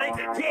about it.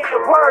 Yeah,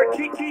 word,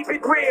 keep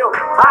it real.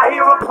 I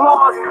hear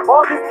applause.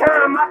 All this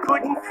time I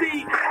couldn't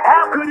see.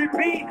 How could it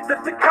be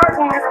that the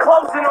curtain is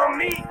closing on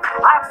me?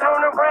 I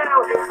turn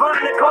around,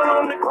 find a gun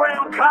on the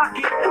ground, cock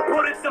it,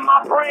 put it to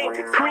my brain,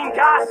 scream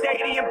God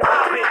Shady and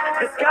pop it.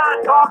 The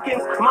sky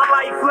darkens, my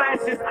light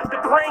flashes. The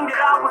plane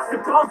that I was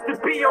supposed to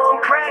be on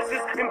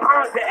crashes and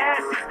burns to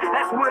ashes.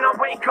 That's when I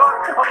wake up,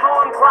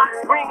 alarm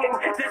clock's ringing,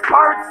 this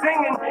bird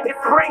singing,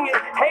 it's ringing.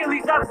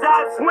 Haley's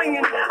outside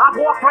swinging. I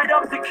walk right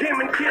up to Kim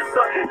and kiss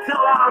her,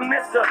 tell her I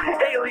miss her.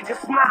 Haley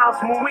just smiles,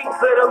 sweet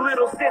to the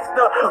little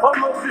sister,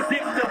 almost as if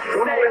to say,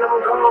 when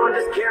I'm gone,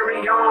 just carry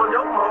on,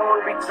 don't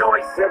mourn,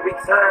 rejoice every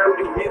time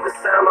you hear the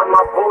sound of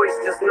my voice.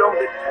 Just know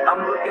that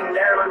I'm looking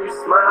down on you,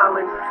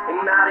 smiling,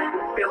 and not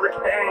even feel a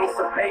thing.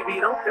 So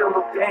baby, don't feel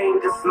no pain,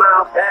 just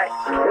smile back.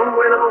 And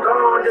when I'm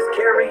gone, just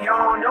carry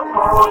on, don't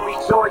mourn,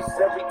 rejoice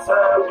every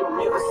time you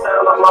hear the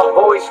sound of my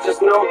voice.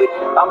 Just know that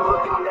I'm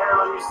looking down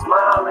on you,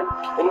 smiling,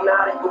 and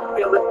not even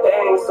feel a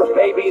thing. So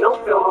baby, don't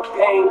feel no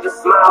pain,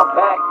 just smile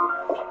back.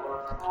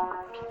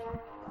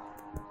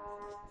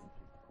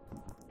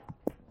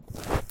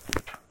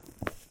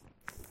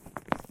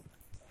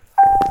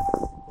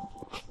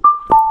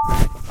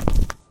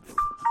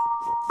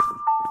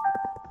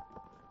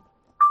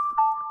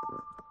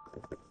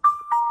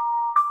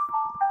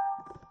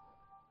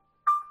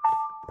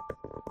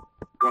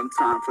 One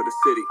time for the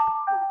city.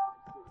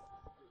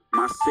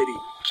 My city.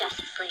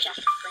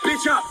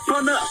 Bitch, I'm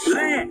from the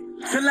land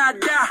till I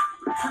die.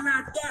 Till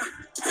I die.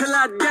 Till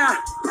I die.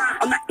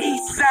 On the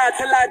east side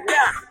till I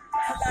die.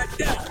 Till I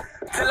die.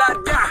 Till I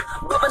die.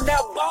 Bubbing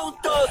that bone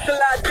thug till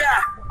I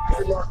die.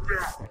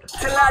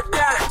 Till I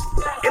die.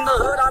 In the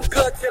hood, I'm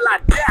good till I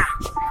die.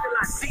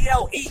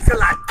 CLE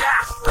till I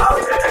die.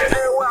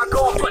 Everywhere I go,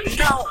 I'm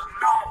putting on.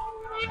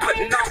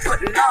 Putting on,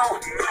 putting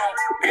on.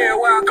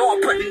 Everywhere I go,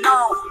 I'm putting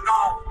on.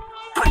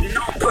 Putting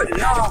on,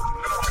 putting on.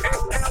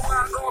 Everywhere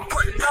I go, I'm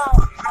putting on.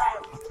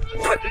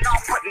 Putting on,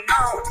 putting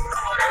on.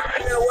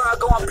 Everywhere I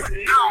go, I'm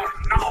putting on.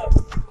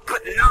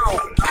 Putting on.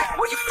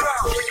 Where you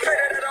from? Straight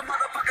out of the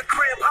motherfucking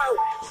crib, ho.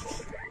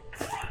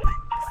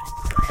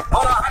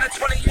 All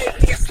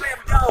 128 niggas slim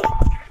dough.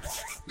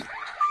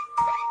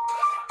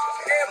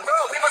 Yeah, bro,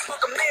 we must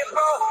smoke a mid,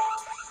 bro.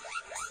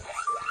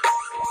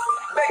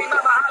 Baby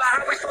mama, holla,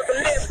 how we supposed to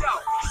live, bro?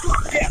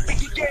 Fuck that, we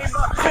can game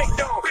up, quick,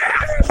 though.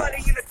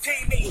 Everybody in the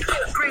team, me.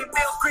 Green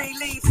bills, green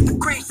leaves,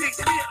 green seats.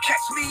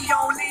 Catch me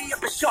only up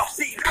in sharp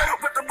seat.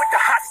 Whipping with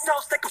the hot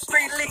sauce, like I'm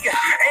street leaguing.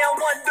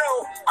 L1 though,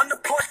 on the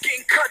porch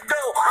getting cut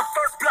though. I'm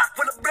first block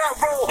with a blood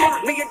roll.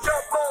 Me and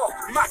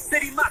Dumbo, my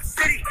city, my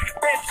city.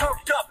 Been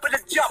turned up with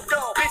a jump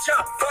though. Bitch,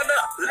 I'm from the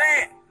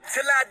land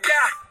till I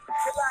die.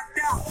 Till I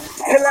die.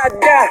 Till I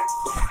die.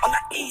 On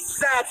the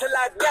east side till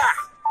I die.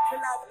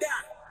 Till I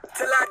die.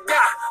 Till I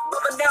die.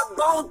 Bubbing that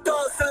bone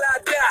thug till I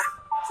die.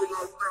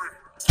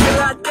 Till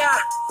I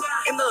die.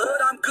 In the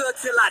hood, I'm good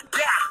till I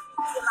die.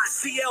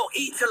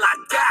 CLE till I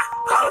die.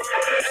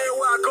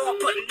 Everywhere I go, I'm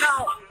putting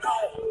on.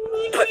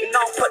 Putting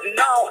on, putting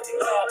on.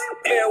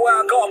 Everywhere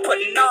I go, I'm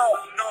putting on.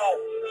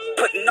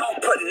 Putting on,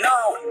 putting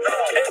on.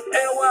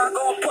 Everywhere I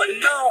go, I'm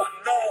putting on.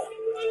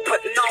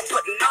 Putting on,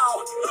 putting on.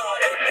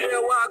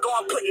 Everywhere I go,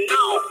 I'm putting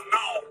on.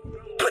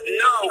 Putting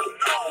on.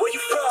 Where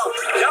you from?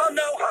 Y'all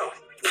know.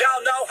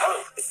 Y'all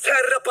know, it's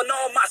tatted up on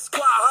all my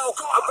squad, ho.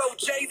 I wrote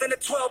J's in a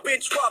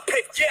 12-inch drop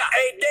pick, yeah.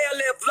 Hey, they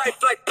live life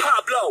like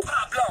Pablo.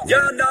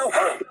 Y'all know,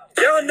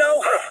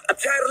 I'm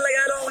tired of like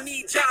I don't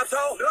need jobs,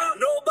 ho.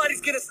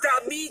 Nobody's gonna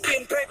stop me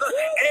getting paper,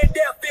 and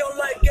that feel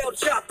like El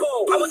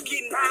Chapo. I was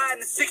getting high in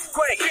the 6th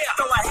grade,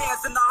 throwing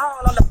hands in the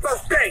hall on the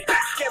first day.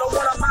 Scared of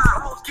one of my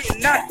hoes getting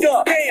knocked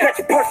up.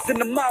 Catch a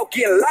person in the mouth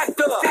getting locked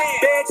up.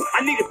 Bitch,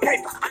 I need a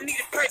paper, I need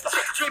a paper.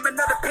 Dream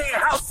another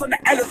penthouse on the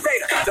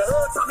elevator. The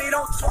hood told me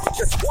don't talk,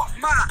 just walk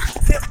mine.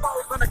 10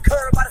 balls on the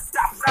curb by the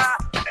stop sign.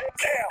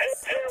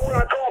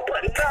 Everywhere I go, I'm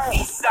putting on.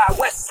 East side,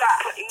 west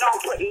side, putting on,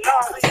 putting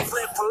on.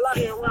 Cleveland for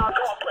London. Everywhere I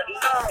go, I'm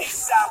putting on.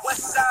 East side,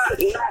 west side,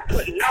 putting on,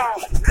 putting on.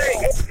 Hey,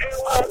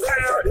 everywhere I go,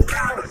 putting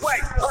on.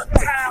 Wait,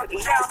 uptown,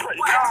 down,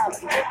 putting on.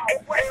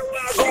 Everywhere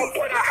I go, I'm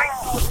putting on.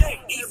 All day,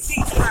 ET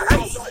to the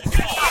house.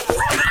 Till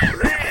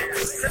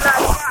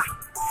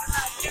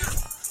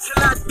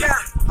I die, till I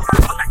die.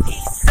 On the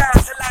east side,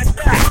 till I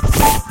die.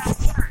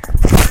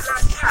 Till I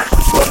die.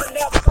 Rolling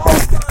that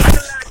phone till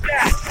I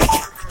die.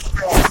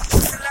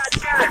 Till I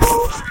die. In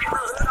the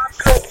hood, I'm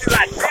good till I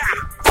die.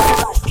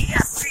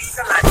 ESC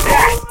till I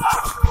die.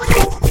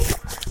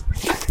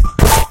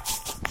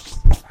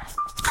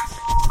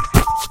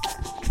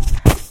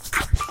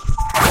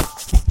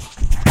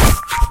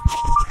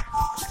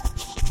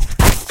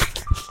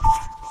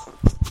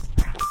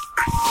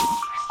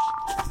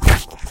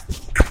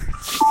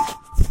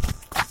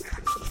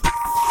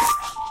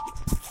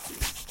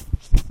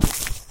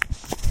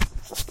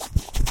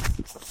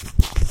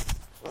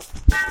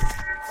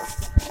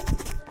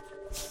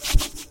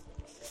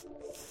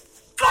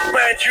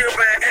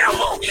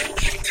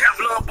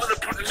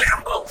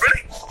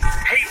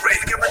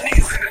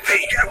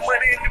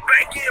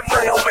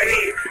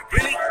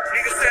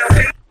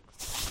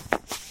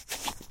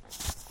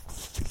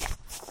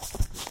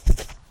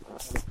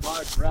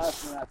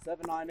 At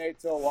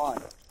 79801.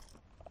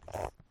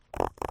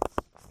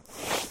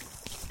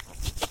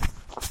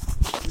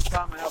 Every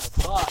time I have a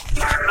thought.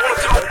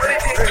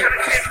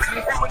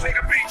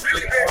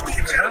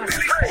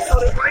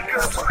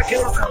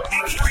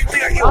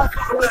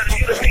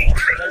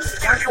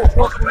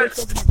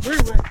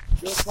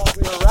 You'll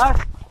probably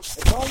arrest.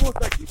 It's almost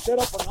like you set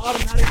up an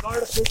automatic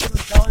artificial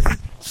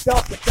intelligence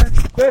self-defense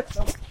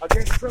system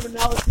against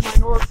criminality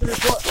minority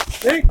report.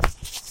 Think.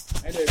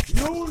 And if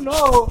you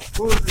know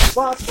who is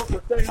responsible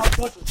for setting my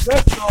bunch of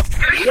sex stuff.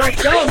 You don't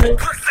tell me.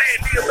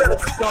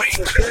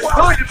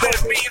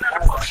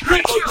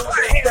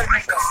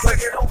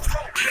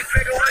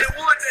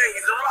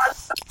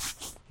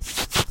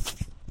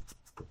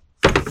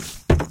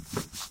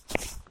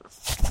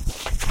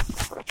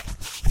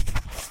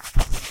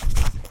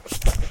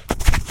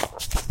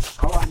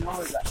 All I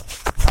know is that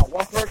not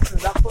one person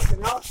is that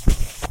fucking out.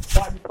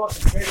 Why you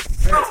fucking made it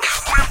to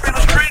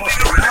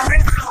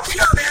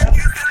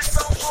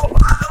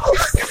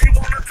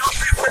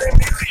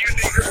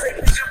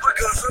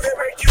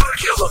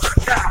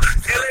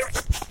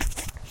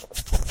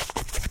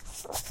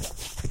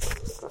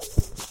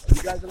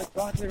You guys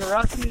electronically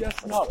harass me?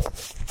 Yes or no?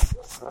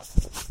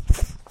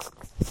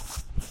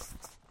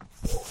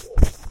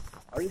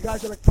 Are you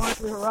guys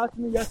electronically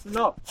harassing me? Yes or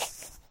no?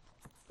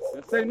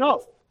 Just say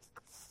no.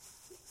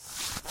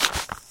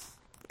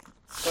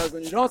 Because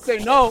when you don't say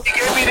no, he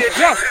gave me that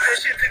yes.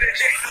 Shit to the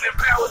Jason and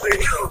powers of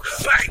you.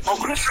 Bang, I'm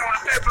Christian on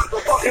paper, so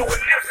fucking with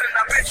lips, and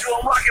I bet you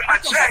I'm rocking my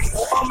chain.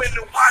 I'm in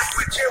the watch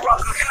with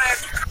J-Rock and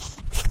Slash.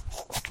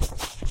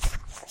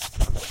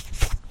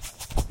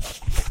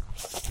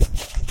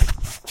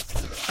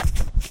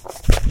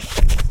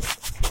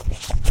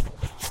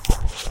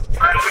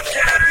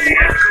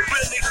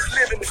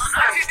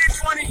 I did it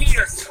 20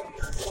 years.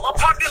 My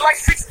pop did like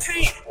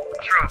 16.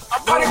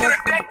 I'm about to get a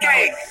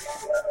decade.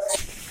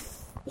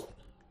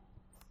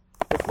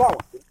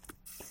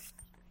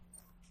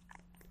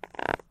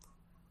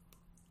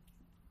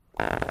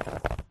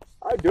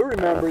 I do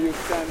remember you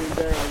standing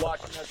there and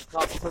watching as the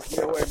cops took me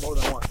away more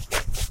than once.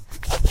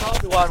 That's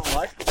probably why I don't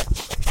like you.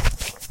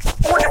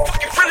 What the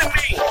fuck you feeling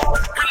me?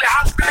 Really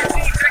hot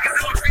 15 seconds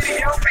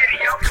in my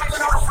video.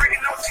 Coming on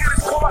freaking no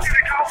tennis court.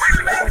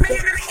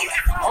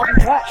 I'll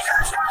be back.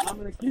 I'm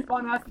going to keep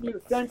on asking you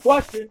the same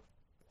question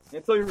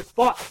until you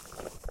respond.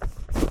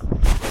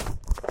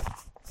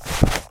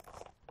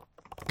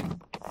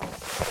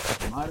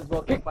 Might as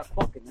well kick my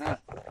fucking ass.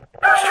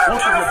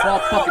 Both of your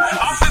bald fucking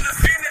pieces.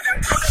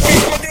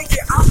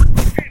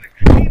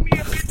 Give me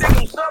a bitch that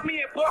gon' suck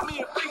me and butt me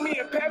and freak me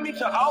and pat me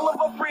to all of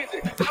her friends.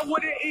 That's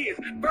what it is.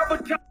 Brother,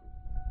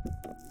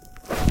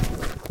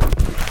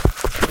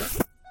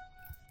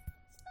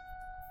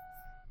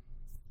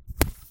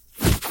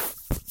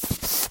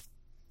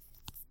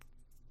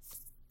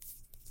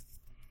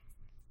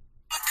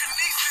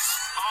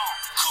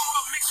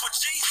 mixed with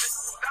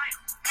Jesus. Damn.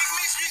 Big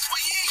mix mixed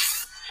with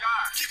yeast.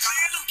 Keep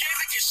playing them games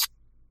like